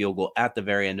to a field goal at the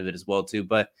very end of it as well, too.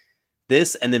 But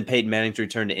this and then Peyton Manning's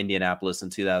return to Indianapolis in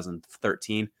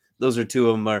 2013, those are two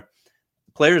of them where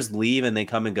players leave and they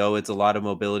come and go. It's a lot of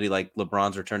mobility, like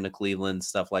LeBron's return to Cleveland,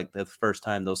 stuff like the first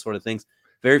time, those sort of things.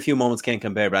 Very few moments can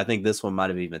compare, but I think this one might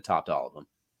have even topped all of them.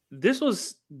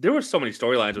 There were so many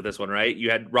storylines with this one, right? You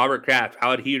had Robert Kraft. How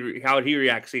would he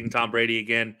react seeing Tom Brady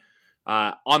again?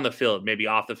 on the field, maybe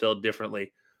off the field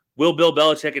differently. Will Bill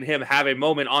Belichick and him have a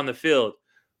moment on the field?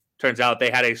 Turns out they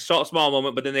had a small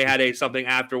moment, but then they had something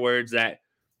afterwards that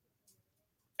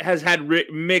has had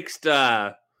mixed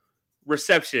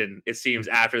reception, it seems,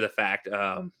 after the fact.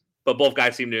 But both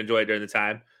guys seem to enjoy it during the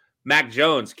time. Mac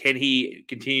Jones, can he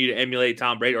continue to emulate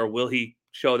Tom Brady, or will he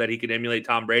show that he can emulate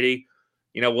Tom Brady?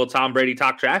 Will Tom Brady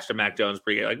talk trash to Mac Jones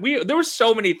pregame? Like there were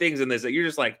so many things in this that you're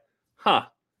just like, huh,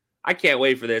 I can't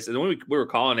wait for this. And when we were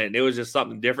calling it, and it was just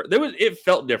something different. It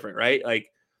felt different, right?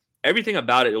 Like everything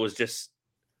about it was just,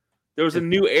 there was a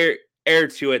new air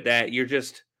to it that you're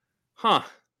just, huh,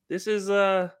 this is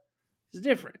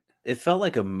different. It felt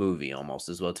like a movie almost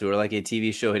as well too, or like a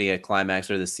TV show hitting a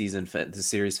climax, or the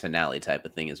series finale type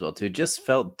of thing as well too. It just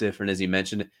felt different, as you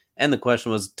mentioned. And the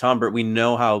question was, Tom Brady, we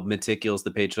know how meticulous the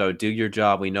Patriots are. Do your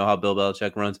job. We know how Bill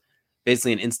Belichick runs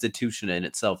basically an institution in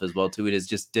itself as well too. It is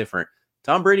just different.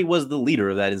 Tom Brady was the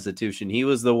leader of that institution. He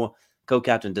was the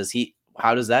co-captain.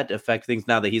 How does that affect things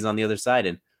now that he's on the other side?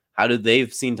 And how did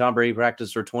they've seen Tom Brady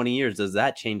practice for 20 years? Does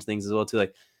that change things as well too?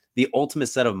 Like the ultimate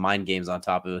set of mind games on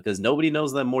top of it, because nobody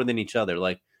knows them more than each other.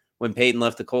 Like when Peyton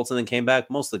left the Colts and then came back,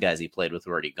 most of the guys he played with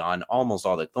were already gone. Almost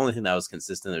all the only thing that was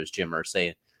consistent was Jim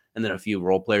Irsay, and then a few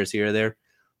role players here or there.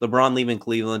 LeBron leaving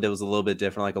Cleveland, it was a little bit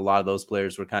different. Like a lot of those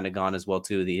players were kind of gone as well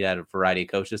too. He had a variety of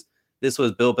coaches. This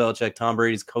was Bill Belichick, Tom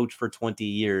Brady's coach for 20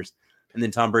 years. And then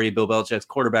Tom Brady, Bill Belichick's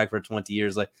quarterback for 20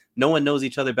 years. Like no one knows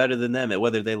each other better than them,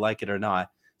 whether they like it or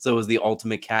not. So it was the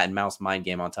ultimate cat and mouse mind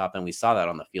game on top. And we saw that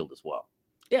on the field as well.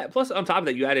 Yeah. Plus on top of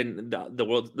that, you add in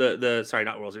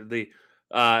the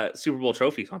Super Bowl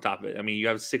trophies on top of it. I mean, you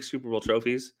have 6 Super Bowl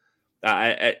trophies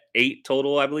at 8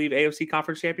 total, I believe, AFC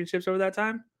conference championships over that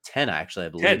time. 10, actually, I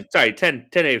believe. 10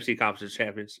 AFC conference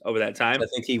champions over that time. I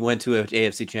think he went to an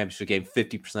AFC championship game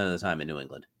 50% of the time in New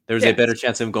England. There was a better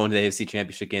chance of him going to the AFC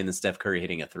championship game than Steph Curry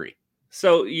hitting a 3.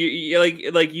 So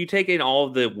you take in all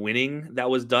of the winning that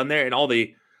was done there, and all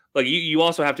the you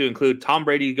also have to include Tom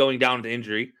Brady going down to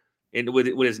injury and with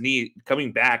his knee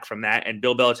coming back from that, and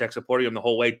Bill Belichick supporting him the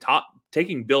whole way,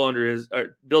 taking Bill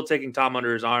taking Tom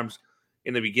under his arms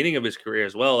in the beginning of his career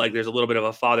as well. Like there's a little bit of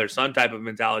a father-son type of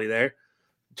mentality there.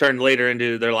 Turned later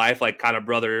into their life, like kind of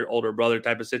older brother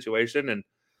type of situation. And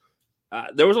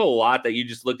there was a lot that you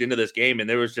just looked into this game, and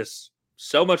there was just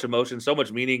so much emotion, so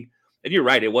much meaning. And you're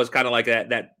right. It was kind of like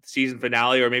that season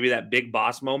finale, or maybe that big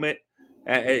boss moment,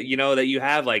 that you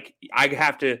have. Like,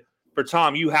 for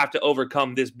Tom, you have to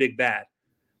overcome this big bad.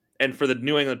 And for the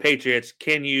New England Patriots,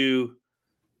 can you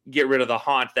get rid of the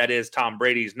haunt that is Tom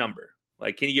Brady's number?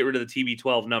 Like, can you get rid of the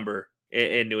TB12 number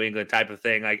in New England type of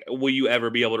thing? Like, will you ever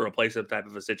be able to replace that type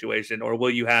of a situation? Or will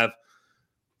you have,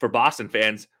 for Boston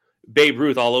fans, Babe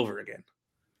Ruth all over again?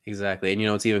 Exactly.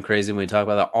 And what's even crazy when we talk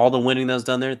about that, all the winning that was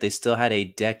done there, they still had a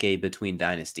decade between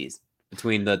dynasties,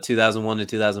 between the 2001 to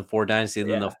 2004 dynasty and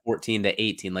then the 14 to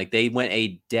 18. Like they went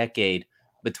a decade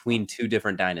between 2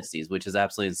 different dynasties, which is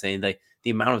absolutely insane. Like the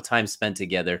amount of time spent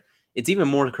together. It's even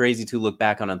more crazy to look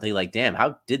back on and think like, damn,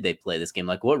 how did they play this game?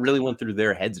 Like what really went through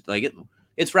their heads? Like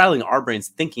it's rattling our brains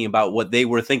thinking about what they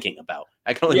were thinking about.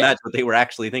 I can only imagine what they were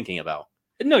actually thinking about.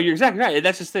 No, you're exactly right.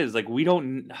 That's just it. It's like we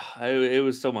don't. It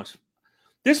was so much.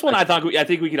 This one, I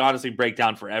think we could honestly break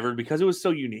down forever because it was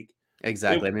so unique.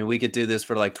 Exactly. I mean, we could do this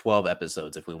for like 12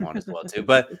 episodes if we want as well too.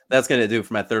 But that's going to do it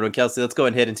for my third one. Kelsey, let's go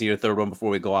ahead and head into your third one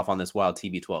before we go off on this wild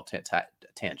TB12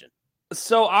 tangent.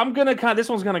 So I'm gonna this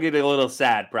one's gonna get a little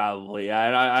sad, probably.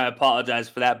 I apologize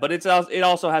for that, but it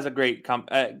also has a great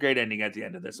ending at the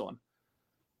end of this one.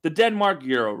 The Denmark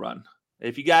Euro run.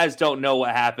 If you guys don't know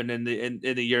what happened in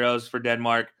the Euros for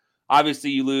Denmark, obviously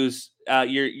you lose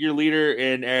your leader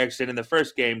in Eriksen in the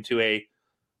first game to a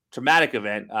traumatic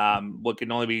event. What can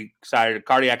only be cited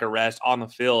cardiac arrest on the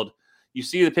field. You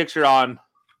see the picture on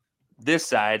this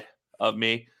side of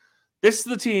me. This is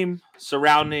the team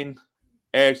surrounding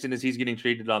Eriksen as he's getting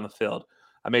treated on the field.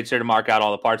 I made sure to mark out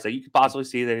all the parts that you could possibly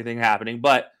see anything happening,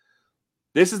 but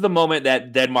this is the moment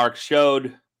that Denmark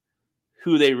showed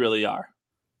who they really are.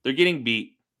 They're getting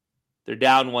beat. They're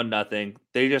down 1-0.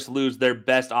 They just lose their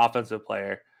best offensive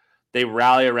player. They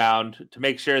rally around to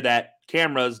make sure that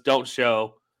cameras don't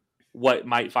show what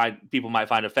people might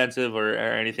find offensive or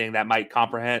anything that might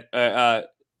compromise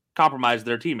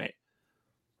their teammate.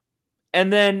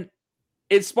 And then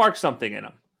it sparks something in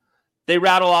them. They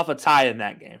rattle off a tie in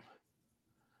that game.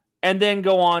 And then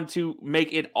go on to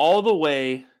make it all the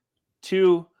way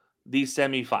to the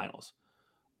semifinals.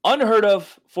 Unheard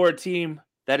of for a team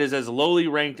that is as lowly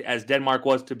ranked as Denmark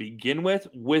was to begin with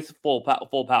full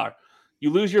power. You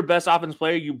lose your best offense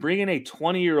player. You bring in a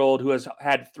 20-year-old who has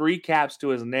had 3 caps to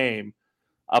his name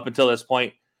up until this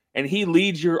point, and he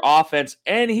leads your offense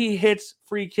and he hits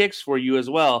free kicks for you as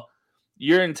well,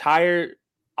 your entire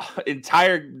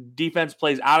defense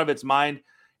plays out of its mind.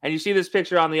 And you see this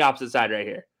picture on the opposite side right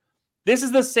here. This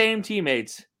is the same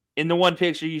teammates in the one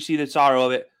picture. You see the sorrow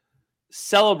of it,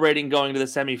 celebrating going to the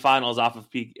semifinals off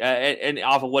of peak and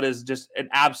off of what is just an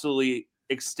absolutely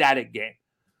ecstatic game.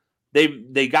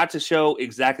 They got to show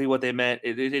exactly what they meant.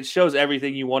 It shows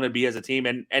everything you want to be as a team,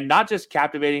 and not just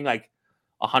captivating like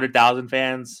 100,000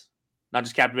 fans, not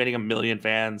just captivating 1 million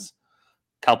fans,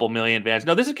 couple million fans.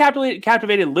 No, this is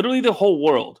captivated literally the whole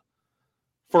world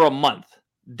for a month.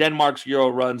 Denmark's Euro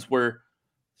runs were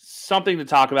something to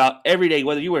talk about every day,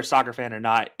 whether you were a soccer fan or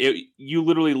not. You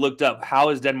literally looked up, how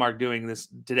is Denmark doing this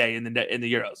today in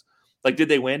the Euros? Like, did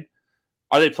they win?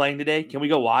 Are they playing today? Can we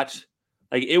go watch?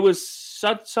 Like, it was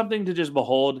something to just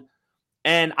behold.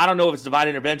 And I don't know if it's divine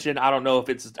intervention. I don't know if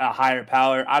it's a higher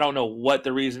power. I don't know what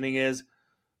the reasoning is.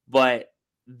 But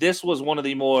this was one of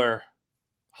the more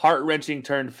heart-wrenching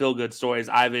turned feel-good stories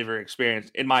I've ever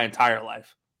experienced in my entire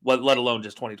life, let alone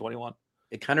just 2021.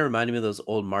 It kind of reminded me of those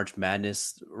old March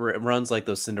Madness runs, like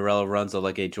those Cinderella runs of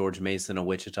like a George Mason, a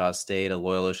Wichita State, a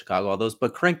Loyola Chicago, all those,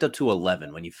 but cranked up to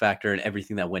 11 when you factor in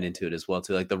everything that went into it as well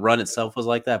too. Like the run itself was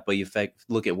like that, but you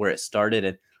look at where it started,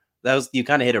 and that was, you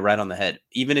kind of hit it right on the head.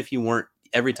 Even if you weren't,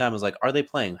 every time it was like, are they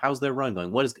playing? How's their run going?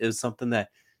 It was something that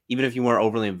even if you weren't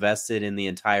overly invested in the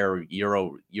entire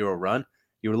Euro run,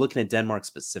 you were looking at Denmark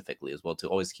specifically as well too.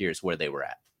 Always curious where they were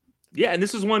at. Yeah, and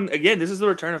this is this is the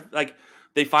return of, like,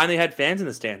 they finally had fans in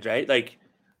the stands, right? Like,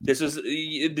 the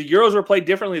Euros were played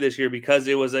differently this year because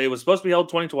it was supposed to be held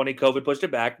 2020. COVID pushed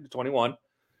it back to 21,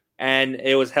 and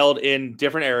it was held in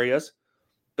different areas,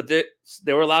 but they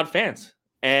were allowed fans.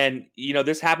 And,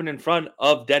 this happened in front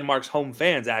of Denmark's home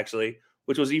fans, actually,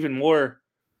 which was even more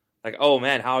like, oh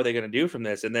man, how are they going to do from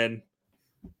this? And then,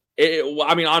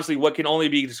 honestly, what can only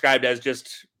be described as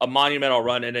just a monumental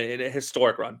run and a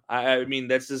historic run. I mean,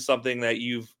 this is something that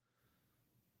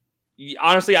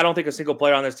honestly, I don't think a single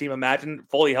player on this team imagined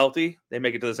fully healthy they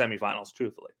make it to the semifinals,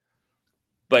 truthfully.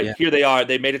 But Here they are.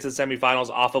 They made it to the semifinals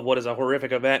off of what is a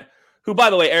horrific event. Who, by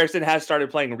the way, Eriksson has started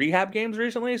playing rehab games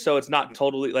recently, so it's not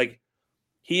totally like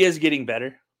he is getting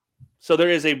better. So there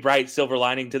is a bright silver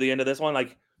lining to the end of this one.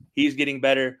 Like, he's getting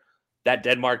better. That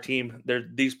Denmark team,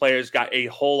 these players got a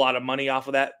whole lot of money off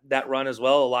of that run as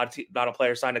well. A lot of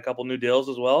players signed a couple new deals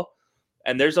as well.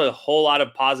 And there's a whole lot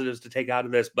of positives to take out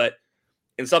of this. But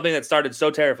in something that started so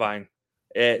terrifying,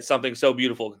 something so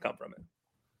beautiful can come from it.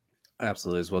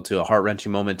 Absolutely as well too. A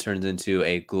heart-wrenching moment turns into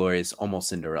a glorious, almost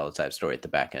Cinderella type story at the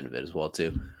back end of it as well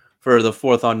too. For the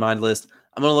fourth on my list,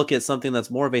 I'm going to look at something that's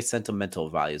more of a sentimental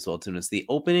value as well too. And it's the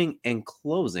opening and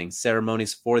closing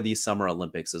ceremonies for the Summer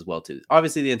Olympics as well too.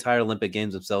 Obviously the entire Olympic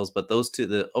Games themselves, but those two,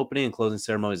 the opening and closing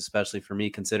ceremonies, especially for me,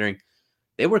 considering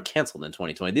they were canceled in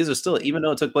 2020. These are still, even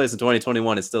though it took place in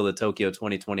 2021, it's still the Tokyo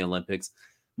 2020 Olympics.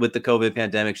 With the COVID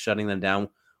pandemic shutting them down,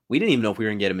 we didn't even know if we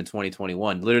were going to get them in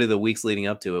 2021. Literally the weeks leading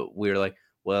up to it, we were like,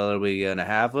 well, are we going to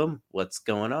have them? What's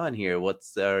going on here?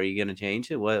 Are you going to change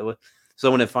it? What? So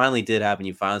when it finally did happen,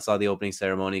 you finally saw the opening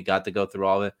ceremony, got to go through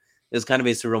all of it. It was kind of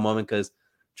a surreal moment because,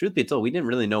 truth be told, we didn't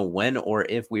really know when or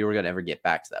if we were going to ever get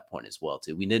back to that point as well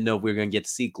too. We didn't know if we were going to get to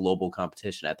see global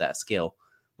competition at that scale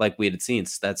like we had seen.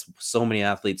 That's so many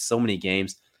athletes, so many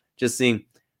games, just seeing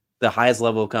the highest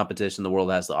level of competition the world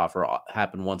has to offer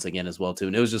happen once again as well too.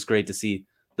 And it was just great to see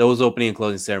those opening and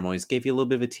closing ceremonies. Gave you a little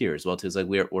bit of a tear as well too. It's like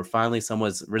we're finally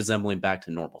somewhat resembling back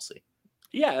to normalcy.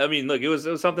 Yeah, I mean, look, it was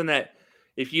something that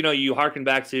if you harken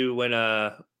back to when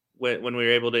we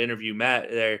were able to interview Matt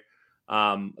there,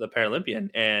 the Paralympian,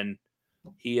 and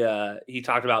he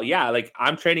talked about, like,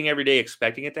 I'm training every day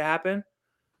expecting it to happen,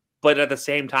 but at the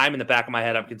same time in the back of my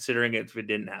head I'm considering it if it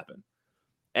didn't happen.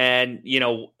 And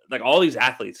like all these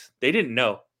athletes, they didn't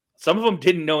know. Some of them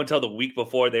didn't know until the week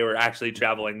before they were actually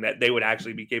traveling that they would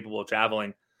actually be capable of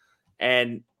traveling.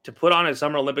 And to put on a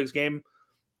Summer Olympics game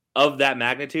of that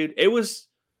magnitude, it was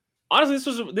honestly,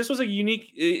 this was a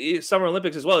unique Summer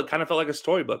Olympics as well. It kind of felt like a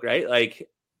storybook, right? Like,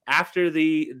 after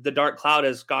the dark cloud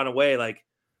has gone away, like,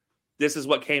 this is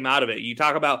what came out of it. You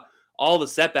talk about all the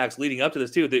setbacks leading up to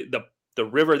this too. The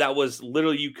river that was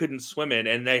literally you couldn't swim in,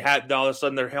 and they had all of a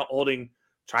sudden they're holding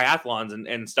triathlons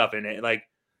and stuff in it. Like,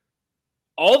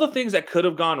 all the things that could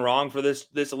have gone wrong for this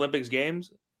Olympics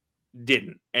games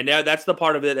didn't. And now that's the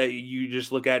part of it that you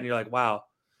just look at and you're like, wow,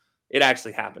 it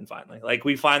actually happened finally. Like,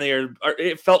 we finally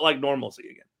it felt like normalcy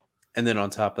again. And then on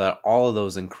top of that, all of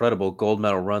those incredible gold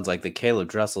medal runs, like the Caleb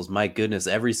Dressels, my goodness,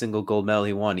 every single gold medal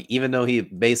he won, even though he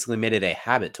basically made it a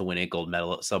habit to win a gold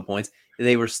medal at some points,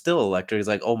 they were still electric. It's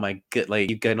like, oh my god, like,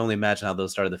 you can only imagine how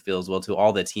those started to feel as well too.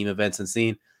 All the team events and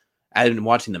seeing I've been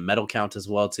watching the medal count as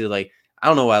well too. Like, I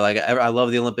don't know why. Like, I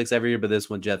love the Olympics every year, but this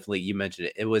one, Jet Fleet, you mentioned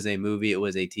it. It was a movie. It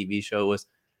was a TV show.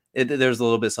 There's a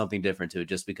little bit something different to it,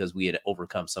 just because we had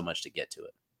overcome so much to get to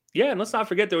it. Yeah, and let's not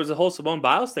forget there was a whole Simone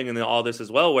Biles thing in all this as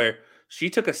well, where she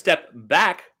took a step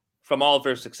back from all of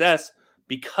her success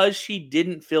because she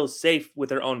didn't feel safe with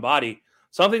her own body.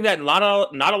 Something that not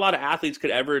a lot of athletes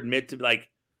could ever admit to, like,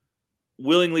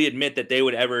 willingly admit that they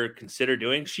would ever consider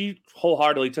doing. She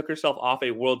wholeheartedly took herself off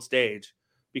a world stage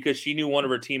because she knew one of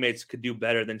her teammates could do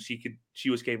better than she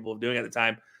was capable of doing at the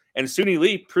time. And Suni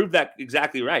Lee proved that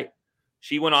exactly right.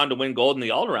 She went on to win gold in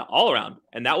the all around,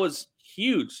 and that was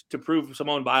huge to prove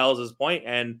Simone Biles' point.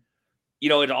 And, you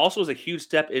know, it also was a huge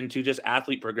step into just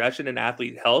athlete progression and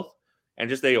athlete health and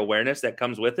just the awareness that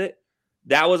comes with it.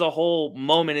 That was a whole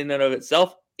moment in and of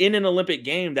itself in an Olympic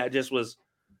game that just was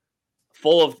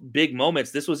full of big moments.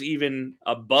 This was even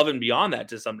above and beyond that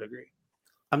to some degree.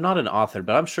 I'm not an author,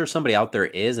 but I'm sure somebody out there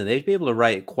is, and they'd be able to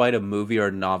write quite a movie or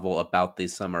a novel about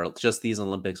this summer, just these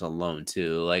Olympics alone,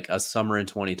 too. Like a summer in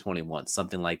 2021,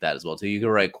 something like that as well, too. You could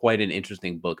write quite an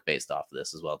interesting book based off of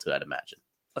this as well, too, I'd imagine.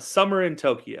 A Summer in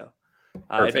Tokyo.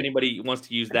 If anybody wants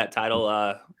to use that title,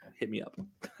 hit me up.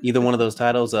 Either one of those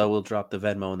titles, we'll drop the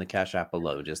Venmo and the Cash App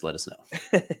below. Just let us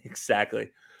know.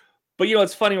 Exactly. But, you know,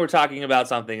 it's funny we're talking about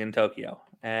something in Tokyo,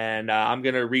 and I'm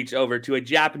going to reach over to a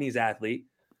Japanese athlete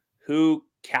who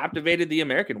captivated the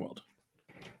American world,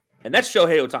 and that's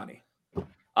Shohei Ohtani.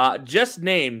 Just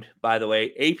named, by the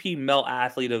way, AP Male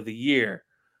Athlete of the Year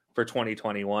for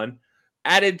 2021.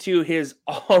 Added to his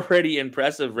already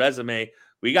impressive resume,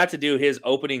 we got to do his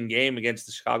opening game against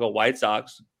the Chicago White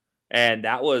Sox, and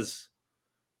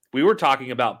we were talking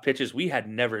about pitches we had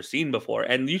never seen before.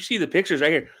 And you see the pictures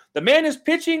right here. The man is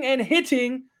pitching and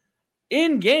hitting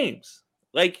in games.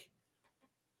 Like,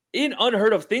 in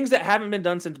unheard of things that haven't been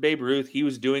done since Babe Ruth. He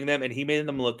was doing them, and he made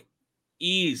them look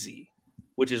easy,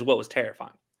 which is what was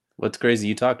terrifying. What's crazy,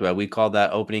 you talked about, we called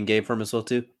that opening game for him as well,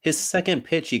 too. His second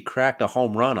pitch, he cracked a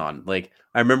home run on. Like,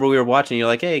 I remember we were watching, you're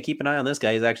like, hey, keep an eye on this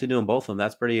guy. He's actually doing both of them.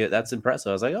 That's impressive.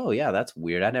 I was like, oh, yeah, that's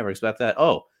weird. I never expect that.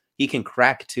 Oh, he can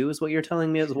crack, too, is what you're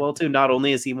telling me as well, too. Not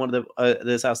only is he one of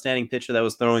this outstanding pitcher that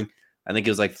was throwing, I think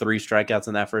it was like 3 strikeouts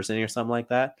in that first inning or something like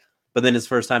that. But then his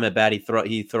first time at bat,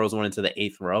 he throws one into the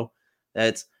 8th row.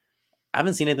 I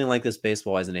haven't seen anything like this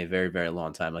baseball-wise in a very, very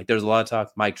long time. Like, there's a lot of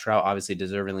talk. Mike Trout, obviously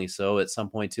deservingly so at some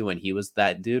point, too, when he was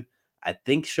that dude. I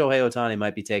think Shohei Ohtani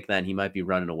might be taking that, and he might be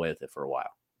running away with it for a while.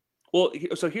 Well,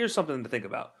 so here's something to think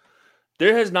about.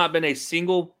 There has not been a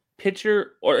single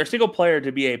pitcher or a single player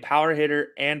to be a power hitter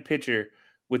and pitcher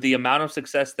with the amount of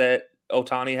success that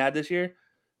Ohtani had this year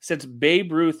since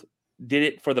Babe Ruth did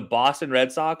it for the Boston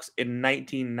Red Sox in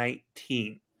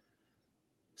 1919.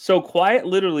 So quite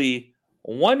literally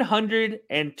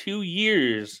 102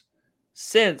 years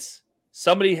since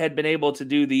somebody had been able to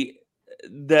do the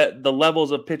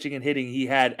levels of pitching and hitting he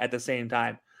had at the same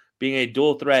time, being a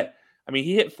dual threat. I mean,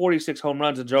 he hit 46 home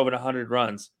runs and drove in 100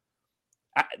 runs.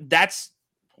 That's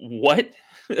what?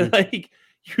 Like,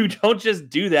 you don't just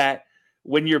do that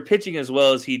when you're pitching as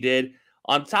well as he did.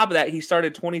 On top of that, he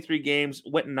started 23 games,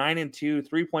 went 9-2,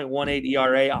 3.18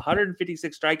 ERA,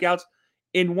 156 strikeouts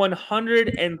in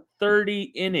 130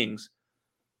 innings.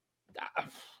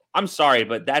 I'm sorry,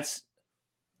 but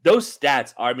those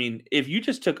stats are, I mean, if you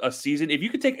just took a season, if you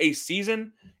could take a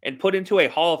season and put into a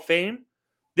Hall of Fame,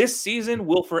 this season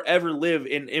will forever live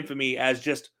in infamy as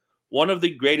just one of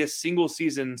the greatest single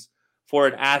seasons for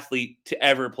an athlete to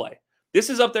ever play. This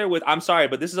is up there with, I'm sorry,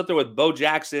 but this is up there with Bo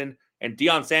Jackson and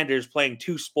Deion Sanders playing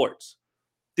 2 sports.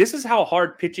 This is how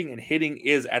hard pitching and hitting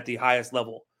is at the highest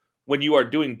level. When you are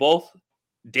doing both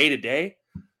day to day,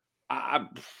 I'm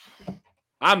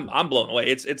blown away.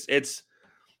 It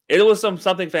was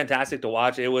something fantastic to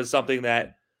watch. It was something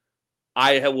that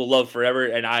I will love forever,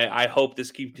 and I hope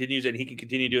this continues and he can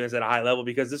continue doing this at a high level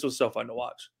because this was so fun to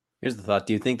watch. Here's the thought.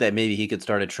 Do you think that maybe he could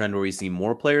start a trend where we see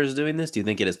more players doing this? Do you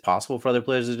think it is possible for other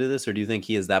players to do this? Or do you think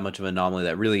he is that much of an anomaly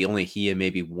that really only he and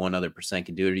maybe 1%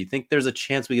 can do it? Or do you think there's a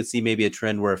chance we could see maybe a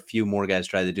trend where a few more guys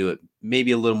try to do it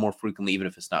maybe a little more frequently, even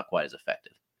if it's not quite as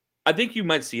effective? I think you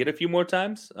might see it a few more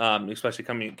times, especially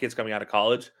kids coming out of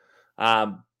college.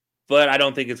 But I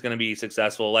don't think it's going to be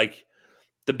successful. Like,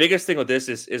 the biggest thing with this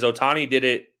is Ohtani did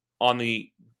it on the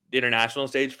international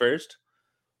stage first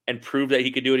and proved that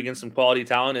he could do it against some quality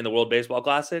talent in the World Baseball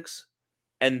Classics,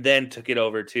 and then took it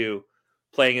over to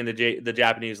playing in the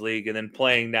Japanese League and then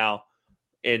playing now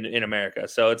in America.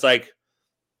 So it's like,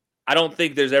 I don't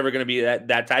think there's ever going to be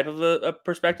that type of a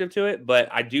perspective to it, but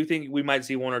I do think we might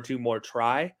see 1 or 2 more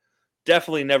try.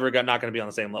 Definitely not going to be on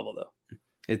the same level, though.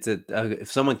 It's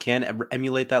if someone can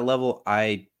emulate that level,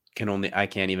 I I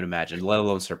can't even imagine, let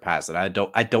alone surpass it. I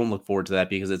don't look forward to that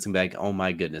because it's gonna be like, oh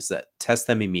my goodness, that test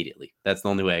them immediately. That's the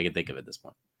only way I can think of it at this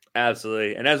point.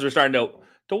 Absolutely. And as we're starting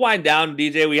to wind down,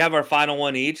 DJ, we have our final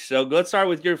one each. So let's start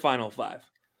with your final 5.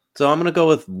 So I'm gonna go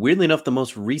with, weirdly enough, the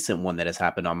most recent one that has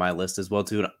happened on my list as well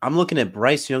too. I'm looking at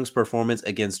Bryce Young's performance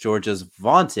against Georgia's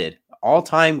vaunted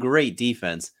all-time great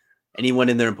defense, and he went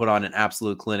in there and put on an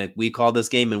absolute clinic. We called this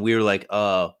game and we were like,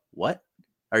 what?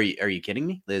 Are you kidding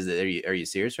me? Are you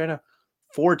serious right now?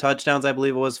 4 touchdowns, I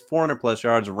believe it was, 400 plus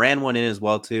yards, ran one in as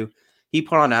well too. He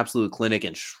put on an absolute clinic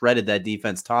and shredded that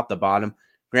defense top to bottom.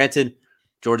 Granted,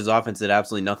 Georgia's offense did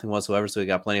absolutely nothing whatsoever, so he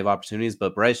got plenty of opportunities,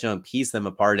 but Bryce Young pieced them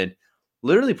apart and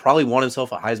literally probably won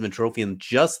himself a Heisman Trophy in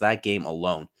just that game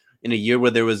alone. In a year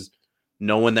where there was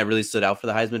no one that really stood out for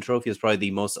the Heisman Trophy, it's probably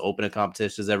the most open a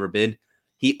competition has ever been.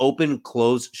 He opened,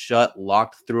 closed, shut,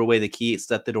 locked, threw away the key,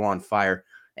 set the door on fire,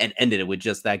 and ended it with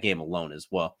just that game alone as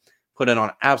well. Put it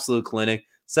on absolute clinic,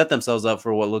 set themselves up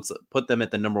for put them at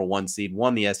the number 1 seed,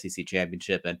 won the SEC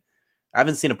championship, and I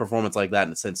haven't seen a performance like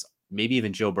that since maybe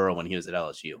even Joe Burrow when he was at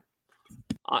LSU.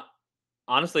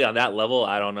 Honestly, on that level,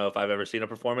 I don't know if I've ever seen a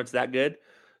performance that good,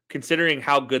 considering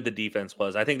how good the defense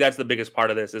was. I think that's the biggest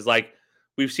part of this is like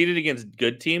we've seen it against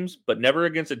good teams, but never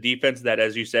against a defense that,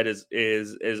 as you said, is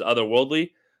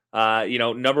otherworldly.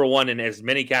 Number 1 in as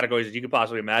many categories as you could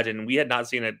possibly imagine. We had not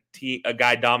seen a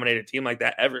guy dominate a team like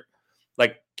that ever.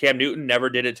 Like Cam Newton never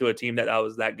did it to a team that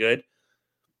was that good.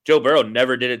 Joe Burrow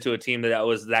never did it to a team that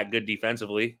was that good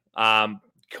defensively.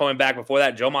 Going back before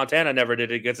that, Joe Montana never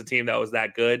did it against a team that was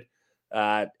that good.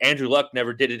 Andrew Luck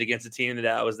never did it against a team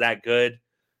that was that good.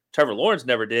 Trevor Lawrence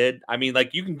never did. I mean,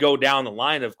 like you can go down the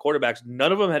line of quarterbacks.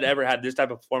 None of them had ever had this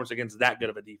type of performance against that good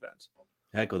of a defense.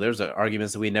 Heck, well, there's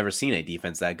arguments that we'd never seen a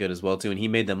defense that good as well too, and he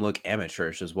made them look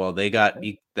amateurish as well.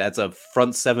 That's a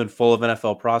front 7 full of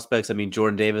NFL prospects. I mean,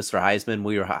 Jordan Davis for Heisman,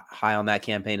 we were high on that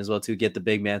campaign as well too. Get the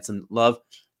big man some love.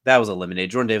 That was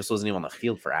eliminated. Jordan Davis wasn't even on the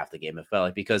field for half the game. It felt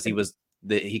like because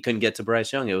he couldn't get to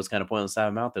Bryce Young. It was kind of pointless to have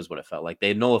him out there is what it felt like.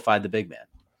 They nullified the big man.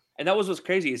 And that was what's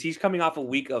crazy is he's coming off a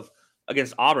week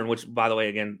against Auburn, which, by the way,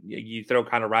 again, you throw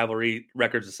kind of rivalry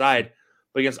records aside,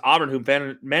 but against Auburn, who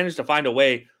managed to find a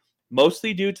way,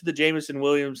 mostly due to the Jameson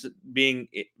Williams being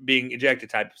ejected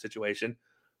type of situation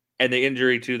and the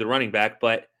injury to the running back,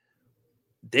 but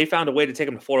they found a way to take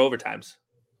him to 4 overtimes.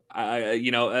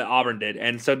 Auburn did.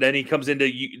 And so then he comes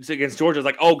against Georgia. It's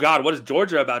like, oh God, what is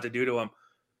Georgia about to do to him?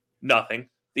 Nothing.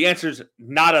 The answer is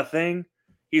not a thing.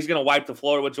 He's going to wipe the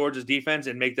floor with Georgia's defense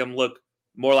and make them look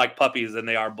more like puppies than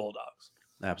they are bulldogs.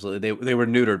 Absolutely. They were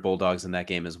neutered bulldogs in that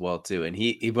game as well, too. And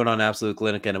he put on absolute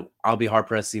clinic, and I'll be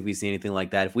hard-pressed to see if we see anything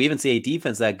like that. If we even see a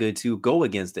defense that good to go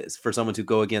against it, for someone to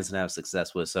go against and have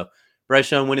success with. So Bryce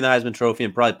Young winning the Heisman Trophy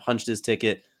and probably punched his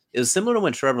ticket. It was similar to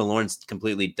when Trevor Lawrence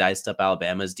completely diced up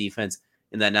Alabama's defense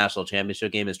in that national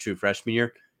championship game his true freshman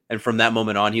year. And from that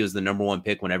moment on, he was the number 1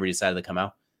 pick whenever he decided to come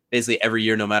out. Basically, every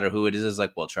year, no matter who it is, it's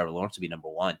like, well, Trevor Lawrence would be number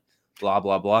 1. Blah,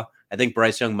 blah, blah. I think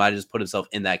Bryce Young might have just put himself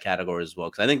in that category as well.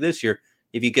 Because I think this year,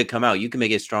 if he could come out, you can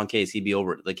make a strong case he'd be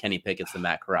over the Kenny Pickett's, the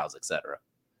Matt Corrals, etc.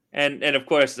 And of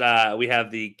course, we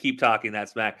have the keep talking that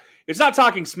smack. It's not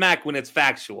talking smack when it's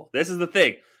factual. This is the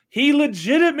thing. He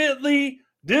legitimately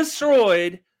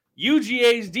destroyed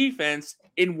UGA's defense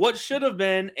in what should have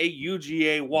been a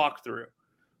UGA walkthrough.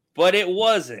 But it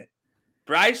wasn't.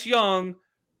 Bryce Young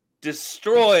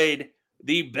destroyed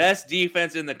the best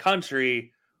defense in the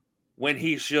country when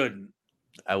he shouldn't.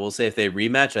 I will say if they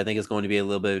rematch, I think it's going to be a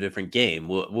little bit of a different game.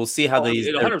 We'll see how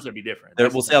it'll 100% be different.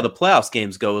 We'll see how the playoffs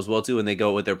games go as well too, when they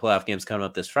go with their playoff games coming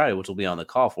up this Friday, which will be on the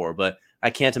call for. But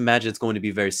I can't imagine it's going to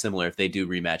be very similar if they do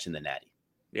rematch in the Natty.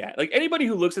 Yeah, like anybody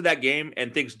who looks at that game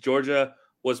and thinks Georgia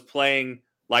was playing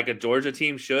like a Georgia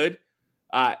team should,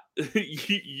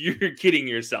 you're kidding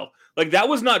yourself. Like that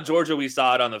was not Georgia we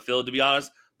saw it on the field, to be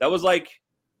honest. That was like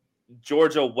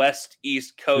Georgia West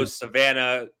East Coast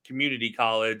Savannah Community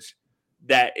College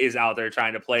that is out there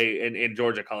trying to play in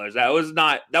Georgia colors. That was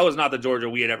not the Georgia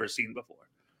we had ever seen before.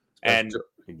 And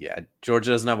yeah,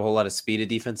 Georgia doesn't have a whole lot of speed at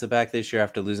defensive back this year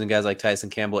after losing guys like Tyson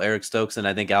Campbell, Eric Stokes, and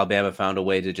I think Alabama found a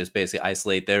way to just basically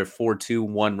isolate their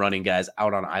 4-2-1 running guys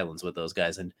out on islands with those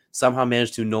guys and somehow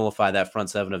managed to nullify that front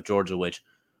 7 of Georgia, which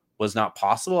was not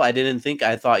possible. I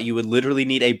thought you would literally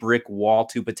need a brick wall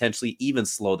to potentially even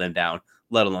slow them down,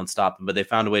 let alone stop them. But they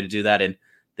found a way to do that, and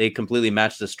they completely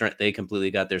matched the strength. They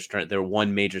completely got their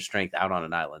one major strength out on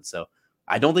an island. So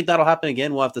I don't think that'll happen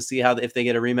again. We'll have to see if they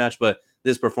get a rematch. But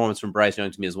this performance from Bryce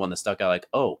Young to me is one that stuck out. Like,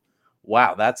 oh,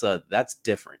 wow, that's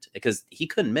different because he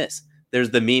couldn't miss.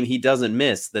 There's the meme he doesn't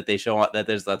miss that they show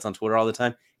that's on Twitter all the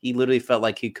time. He literally felt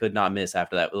like he could not miss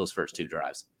after those first 2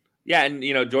 drives. Yeah, and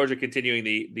Georgia continuing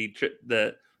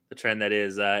the trend that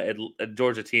is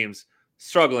Georgia teams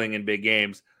struggling in big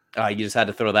games. You just had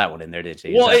to throw that one in there, didn't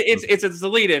you? Well, it's the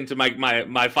lead into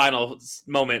my final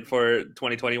moment for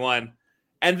 2021,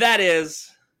 and that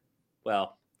is,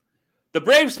 well, the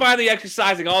Braves finally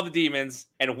exercising all the demons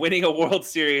and winning a World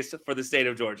Series for the state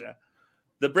of Georgia.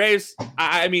 The Braves,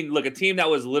 I mean, look, a team that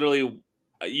was literally,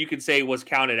 you could say, was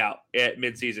counted out at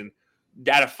midseason,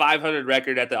 at a 500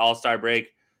 record at the All-Star break.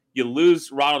 You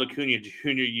lose Ronald Acuna Jr.,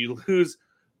 you lose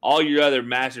all your other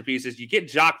masterpieces. You get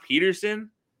Jock Peterson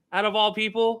out of all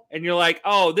people, and you're like,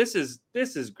 oh, this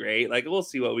is great. Like, we'll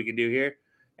see what we can do here.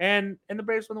 And the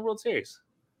Braves win the World Series.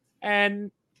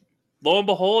 And lo and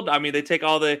behold, I mean, they take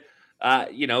all the,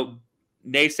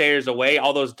 naysayers away,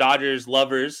 all those Dodgers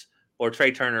lovers or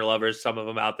Trey Turner lovers, some of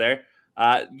them out there,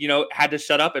 had to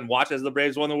shut up and watch as the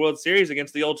Braves won the World Series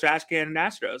against the old trash can and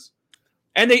Astros.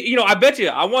 And they, I bet you,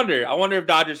 I wonder if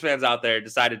Dodgers fans out there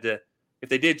decided to, if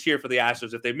they did cheer for the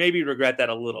Astros, if they maybe regret that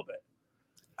a little bit.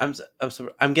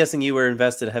 I'm guessing you were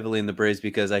invested heavily in the Braves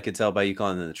because I could tell by you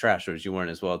calling them the Trashers, you weren't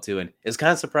as well too. And it's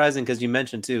kind of surprising because you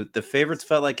mentioned too, the favorites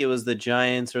felt like it was the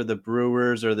Giants or the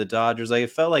Brewers or the Dodgers. Like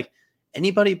it felt like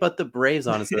anybody but the Braves,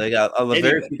 honestly. Like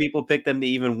very few people picked them to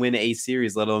even win a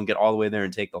series, let alone get all the way there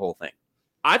and take the whole thing.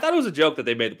 I thought it was a joke that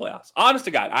they made the playoffs. Honest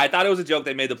to God, I thought it was a joke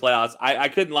they made the playoffs. I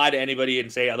couldn't lie to anybody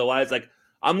and say otherwise. Like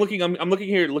I'm looking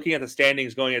at the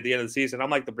standings going at the end of the season.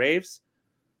 I'm like, the Braves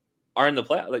are in the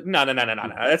playoffs. Like, no.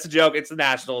 That's a joke. It's the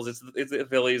Nationals. It's the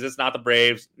Phillies. It's not the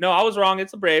Braves. No, I was wrong.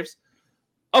 It's the Braves.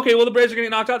 Okay, well, the Braves are going to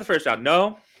get knocked out the first round.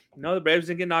 No, the Braves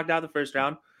didn't get knocked out the first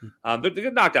round. They're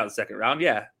get knocked out the second round.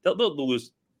 Yeah, they'll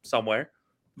lose somewhere.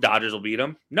 Dodgers will beat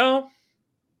them. No,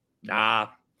 nah.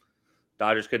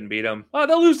 Dodgers couldn't beat them. Oh,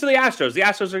 they'll lose to the Astros. The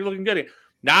Astros are looking good.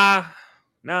 Nah,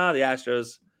 the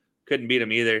Astros couldn't beat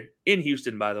them either. In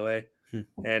Houston, by the way.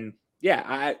 And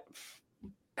yeah,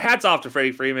 hats off to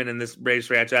Freddie Freeman and this Braves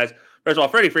franchise. First of all,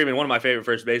 Freddie Freeman, one of my favorite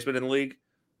first basemen in the league.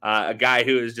 A guy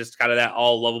who is just kind of that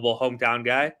all lovable hometown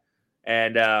guy.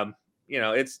 And,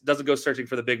 it doesn't go searching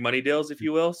for the big money deals, if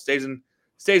you will. Stays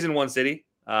in one city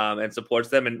and supports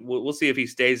them. And we'll see if he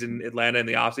stays in Atlanta in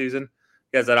the offseason.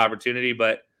 He has that opportunity.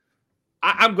 But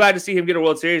I'm glad to see him get a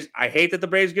World Series. I hate that the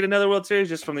Braves get another World Series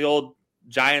just from the old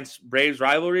Giants-Braves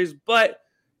rivalries. But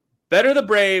better the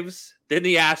Braves than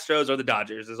the Astros or the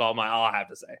Dodgers is all I have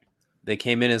to say. They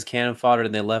came in as cannon fodder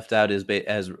and they left out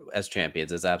as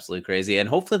champions. It's absolutely crazy. And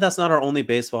hopefully that's not our only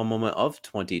baseball moment of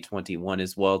 2021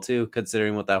 as well, too,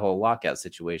 considering what that whole lockout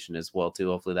situation is well,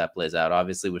 too. Hopefully that plays out.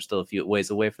 Obviously, we're still a few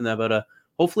ways away from that, but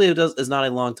hopefully it's not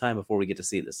a long time before we get to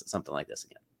see something like this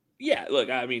again. Yeah, look,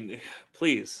 I mean,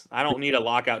 please, I don't need a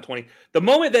lockout 20. The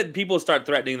moment that people start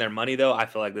threatening their money, though, I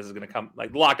feel like this is going to come,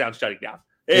 like the lockdown's shutting down.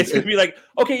 It's going to be like,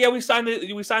 okay, yeah, we signed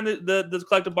the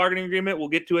collective bargaining agreement. We'll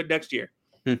get to it next year.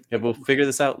 Yeah, we'll figure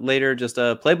this out later. Just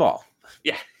play ball.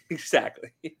 Yeah,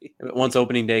 exactly. Once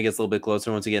opening day gets a little bit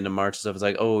closer, once you get into March and stuff, it's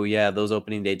like, oh yeah, those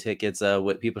opening day tickets.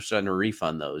 What people are starting to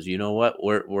refund those. You know what?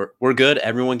 We're good.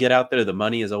 Everyone get out there. The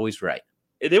money is always right.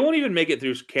 They won't even make it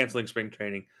through canceling spring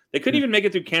training. They couldn't even make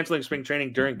it through canceling spring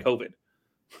training during COVID.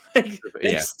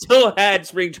 They still had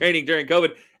spring training during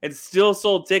COVID and still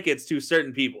sold tickets to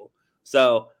certain people.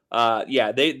 So they're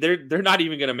not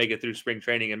even going to make it through spring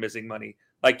training and missing money.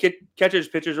 Like catchers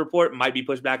pitchers report might be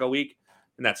pushed back a week,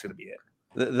 and that's going to be it.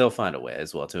 They'll find a way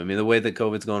as well too. I mean, the way that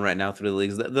COVID's going right now through the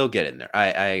leagues, they'll get in there. I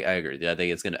agree. I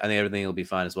think everything will be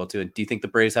fine as well too. And do you think the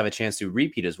Braves have a chance to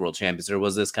repeat as world champions, or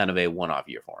was this kind of a one-off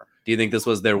year for them? Do you think this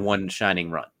was their one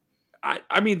shining run?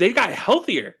 I mean, they got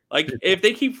healthier. Like if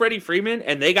they keep Freddie Freeman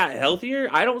and they got healthier,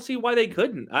 I don't see why they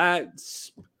couldn't. I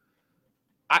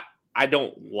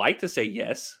don't like to say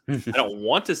yes. I don't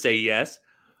want to say yes.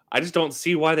 I just don't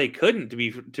see why they couldn't. To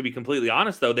be completely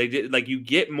honest, though, they did. Like you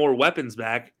get more weapons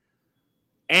back,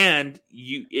 and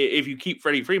if you keep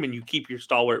Freddie Freeman, you keep your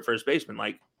stalwart first baseman.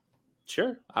 Like,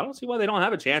 sure, I don't see why they don't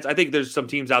have a chance. I think there's some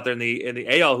teams out there in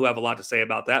the AL who have a lot to say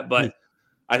about that, but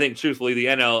I think truthfully, the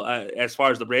NL, as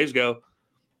far as the Braves go,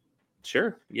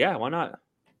 sure, yeah, why not?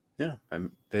 Yeah,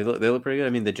 they look pretty good. I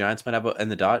mean, the Giants might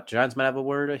have Giants might have a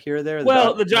word here or there.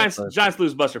 Well, the Giants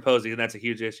lose Buster Posey, and that's a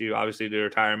huge issue. Obviously, the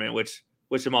retirement, which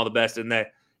wish him all the best in the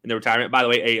retirement. By the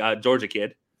way, a Georgia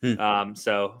kid.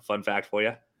 So fun fact for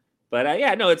you. But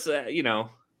it's I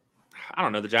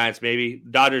don't know, the Giants maybe,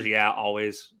 Dodgers,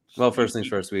 always. Well, first things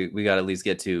first, we got to at least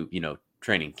get to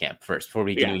training camp first before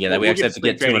we can even get that. We actually have to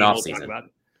get to an off season.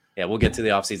 Yeah, we'll get to the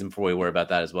offseason before we worry about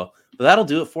that as well. But that'll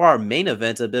do it for our main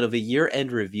event, a bit of a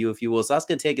year-end review, if you will. So that's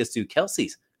going to take us to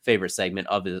Kelsey's favorite segment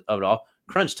of it all,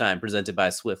 Crunch Time, presented by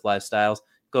Swift Lifestyles.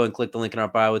 go and click the link in our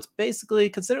bio. It's basically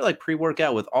consider like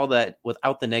pre-workout with all that,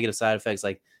 without the negative side effects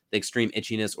like the extreme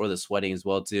itchiness or the sweating as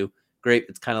well too. Great.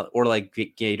 It's kind of, or like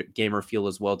gamer fuel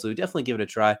as well too. Definitely give it a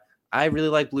try. I really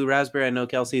like Blue Raspberry. I know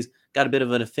Kelsey's got a bit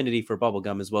of an affinity for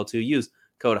bubblegum as well too. Use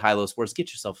code HILO Sports.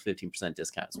 Get yourself a 15%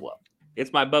 discount as well.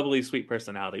 It's my bubbly, sweet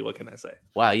personality. What can I say?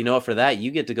 Wow. You know what? For that,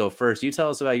 you get to go first. You tell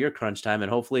us about your crunch time,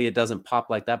 and hopefully it doesn't pop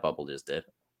like that bubble just did.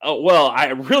 Oh, well, I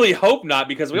really hope not,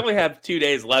 because we only have 2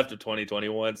 days left of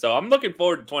 2021. So I'm looking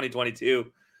forward to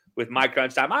 2022 with my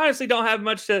crunch time. I honestly don't have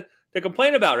much to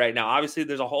complain about right now. Obviously,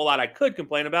 there's a whole lot I could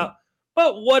complain about,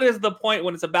 but what is the point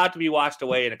when it's about to be washed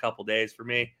away in a couple days for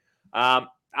me?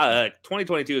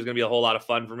 2022 is going to be a whole lot of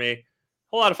fun for me. A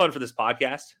whole lot of fun for this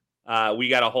podcast. We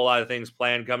got a whole lot of things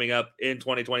planned coming up in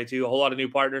 2022. A whole lot of new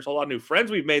partners, a whole lot of new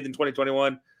friends we've made in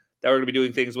 2021 that we're going to be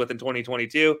doing things with in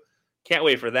 2022. Can't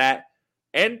wait for that.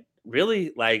 And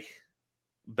really, like,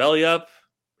 belly up,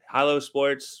 HILO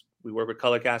Sports. We work with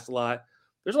Colorcast a lot.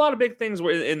 There's a lot of big things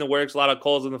in the works, a lot of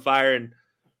coals in the fire,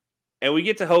 and we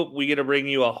get to bring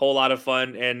you a whole lot of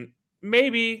fun, and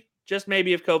maybe, just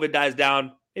maybe, if COVID dies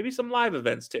down, maybe some live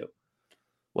events too.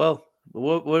 Well,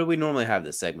 what do we normally have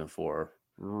this segment for?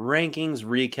 Rankings,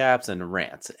 recaps, and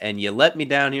rants. And you let me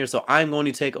down here, so I'm going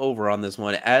to take over on this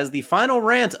one as the final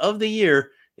rant of the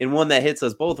year, and one that hits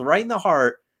us both right in the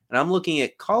heart. And I'm looking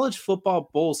at college football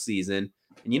bowl season.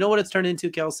 And you know what it's turned into,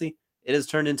 Kelsey? It has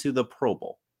turned into the Pro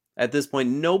Bowl. At this point,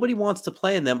 nobody wants to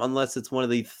play in them unless it's one of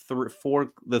the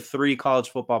three college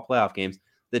football playoff games,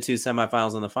 the 2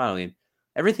 semifinals and the final game.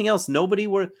 Everything else, nobody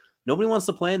wants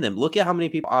to play in them. Look at how many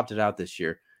people opted out this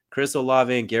year. Chris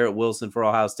Olave and Garrett Wilson for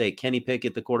Ohio State, Kenny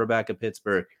Pickett, the quarterback of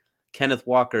Pittsburgh, Kenneth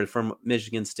Walker from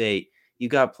Michigan State. You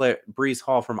got Breece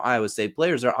Hall from Iowa State.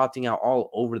 Players are opting out all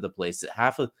over the place.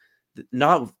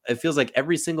 It feels like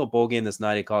every single bowl game that's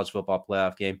not a college football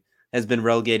playoff game has been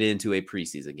relegated into a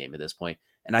preseason game at this point.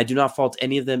 And I do not fault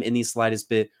any of them in the slightest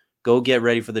bit. Go get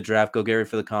ready for the draft. Go get ready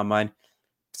for the combine.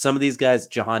 Some of these guys,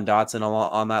 Jahan Dotson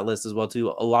on that list as well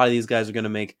too. A lot of these guys are going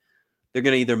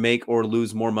to either make or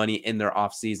lose more money in their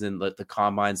offseason, like the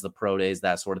combines, the pro days,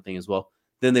 that sort of thing as well,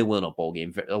 than they will in a bowl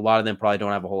game. A lot of them probably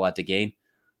don't have a whole lot to gain.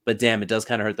 But damn, it does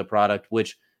kind of hurt the product,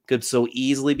 which could so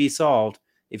easily be solved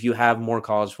if you have more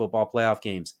college football playoff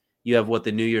games. You have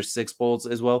the New Year's Six Bowls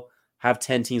as well. Have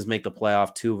 10 teams make the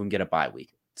playoff, 2 of them get a bye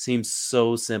week. Seems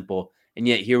so simple. And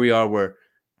yet here we are where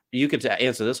you could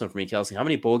answer this one for me, Kelsey. How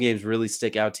many bowl games really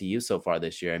stick out to you so far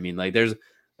this year? I mean, like, there's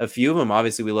a few of them.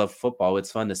 Obviously, we love football.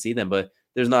 It's fun to see them, but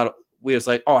we're just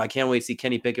like, oh, I can't wait to see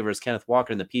Kenny Pickett versus Kenneth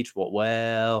Walker in the Peach Bowl.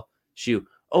 Well, shoot.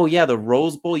 Oh, yeah, the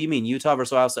Rose Bowl? You mean Utah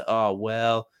versus Ohio State? Oh,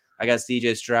 well, I got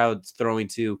CJ Stroud throwing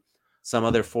to some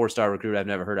other 4-star recruit I've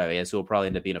never heard of. I guess who will probably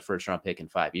end up being a first-round pick in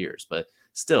 5 years. But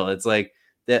still, it's like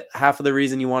that half of the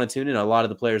reason you want to tune in, a lot of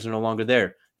the players are no longer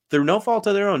there. Through no fault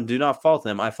of their own. Do not fault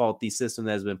them. I fault the system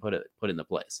that has been put into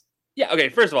place. Yeah, okay,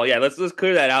 first of all, yeah, let's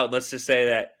clear that out. Let's just say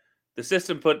that the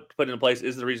system put into place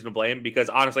is the reason to blame, because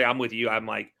honestly, I'm with you. I'm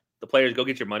like, the players, go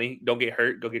get your money. Don't get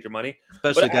hurt. Go get your money.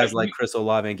 Especially guys like Chris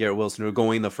Olave and Garrett Wilson who are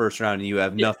going in the first round, and you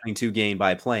have nothing to gain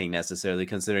by playing necessarily,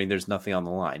 considering there's nothing on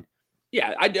the line.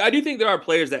 Yeah, I do think there are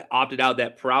players that opted out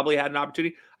that probably had an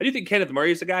opportunity. I do think Kenneth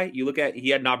Murray is the guy. You look at, he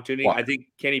had an opportunity. Walker. I think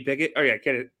Kenny Pickett. Oh, yeah,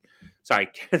 Kenneth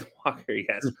Walker,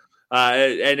 yes.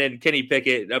 And then Kenny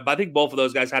Pickett. I think both of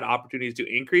those guys had opportunities to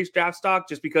increase draft stock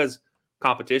just because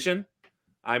competition.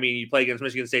 I mean, you play against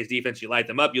Michigan State's defense, you light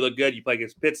them up, you look good. You play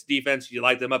against Pitt's defense, you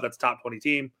light them up. That's a top 20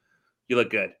 team. You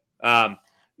look good.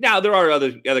 Now, there are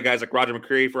other guys like Roger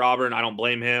McCreary for Auburn. I don't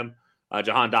blame him.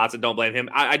 Jahan Dotson, don't blame him.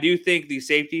 I do think the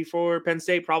safety for Penn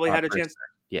State probably had a chance.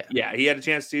 Yeah, he had a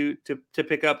chance to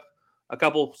pick up a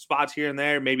couple spots here and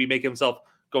there, maybe make himself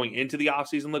going into the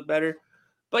offseason look better.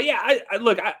 But yeah,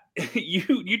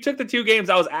 you took the 2 games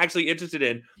I was actually interested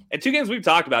in, and 2 games we've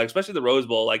talked about, especially the Rose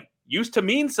Bowl, like, used to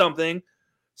mean something,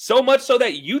 so much so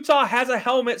that Utah has a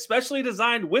helmet specially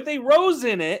designed with a rose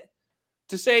in it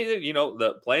to say that,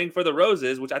 the playing for the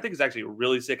Roses, which I think is actually a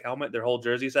really sick helmet. Their whole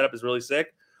jersey setup is really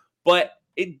sick, but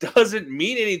it doesn't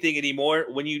mean anything anymore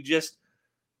when you just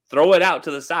throw it out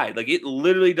to the side. Like, it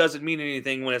literally doesn't mean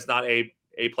anything when it's not a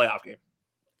playoff game.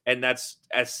 And that's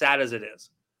as sad as it is.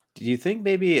 Do you think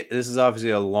maybe this is obviously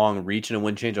a long reach and it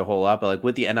wouldn't change a whole lot, but like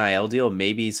with the NIL deal,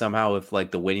 maybe somehow if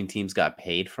like the winning teams got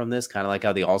paid from this, kind of like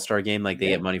how the All-Star game, like they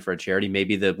get money for a charity,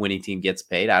 maybe the winning team gets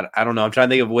paid. I don't know. I'm trying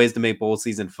to think of ways to make bowl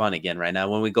season fun again right now.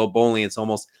 When we go bowling, it's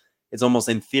almost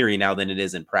in theory now than it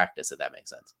is in practice, if that makes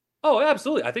sense. Oh,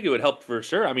 absolutely. I think it would help for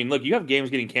sure. I mean, look, you have games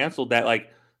getting canceled that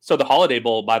so the Holiday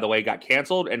Bowl, by the way, got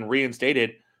canceled and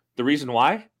reinstated. The reason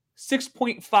why?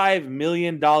 $6.5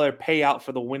 million payout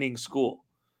for the winning school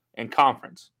and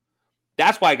conference.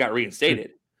 That's why it got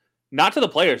reinstated. Not to the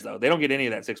players, though. They don't get any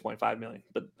of that $6.5 million,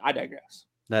 but I digress.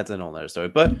 That's an whole other story.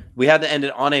 But we had to end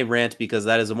it on a rant because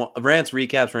that is a rants,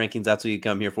 recaps, rankings. That's what you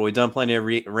come here for. We've done plenty of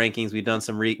rankings. We've done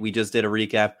some we just did a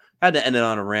recap. Had to end it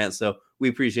on a rant. So we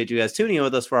appreciate you guys tuning in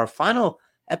with us for our final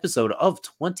episode of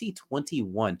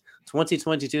 2021.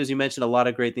 2022, as you mentioned, a lot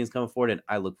of great things coming forward, and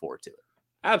I look forward to it.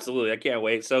 Absolutely. I can't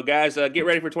wait. So, guys, get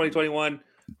ready for 2021.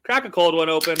 Crack a cold one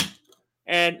open.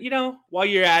 And, while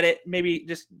you're at it, maybe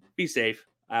just be safe.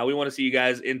 We want to see you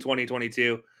guys in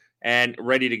 2022 and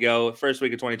ready to go. First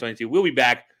week of 2022. We'll be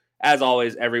back, as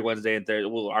always, every Wednesday and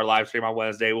Thursday. Our live stream on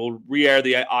Wednesday. We'll re-air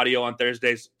the audio on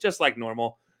Thursdays, just like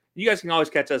normal. You guys can always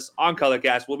catch us on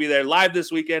Colorcast. We'll be there live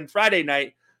this weekend, Friday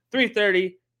night,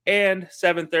 3:30 and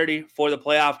 7:30 for the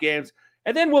playoff games.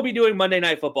 And then we'll be doing Monday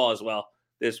Night Football as well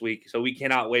this week. So we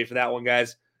cannot wait for that one,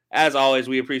 guys. As always,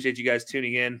 we appreciate you guys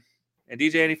tuning in. And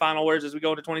DJ, any final words as we go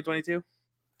into 2022?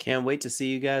 Can't wait to see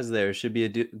you guys there. It should be a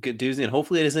good doozy. And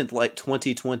hopefully it isn't like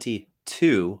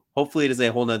 2022. Hopefully it is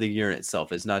a whole nother year in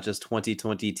itself. It's not just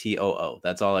 2020 TOO.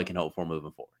 That's all I can hope for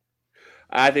moving forward.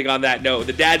 I think on that note,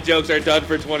 the dad jokes are done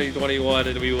for 2021,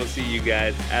 and we will see you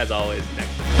guys, as always,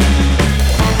 next time.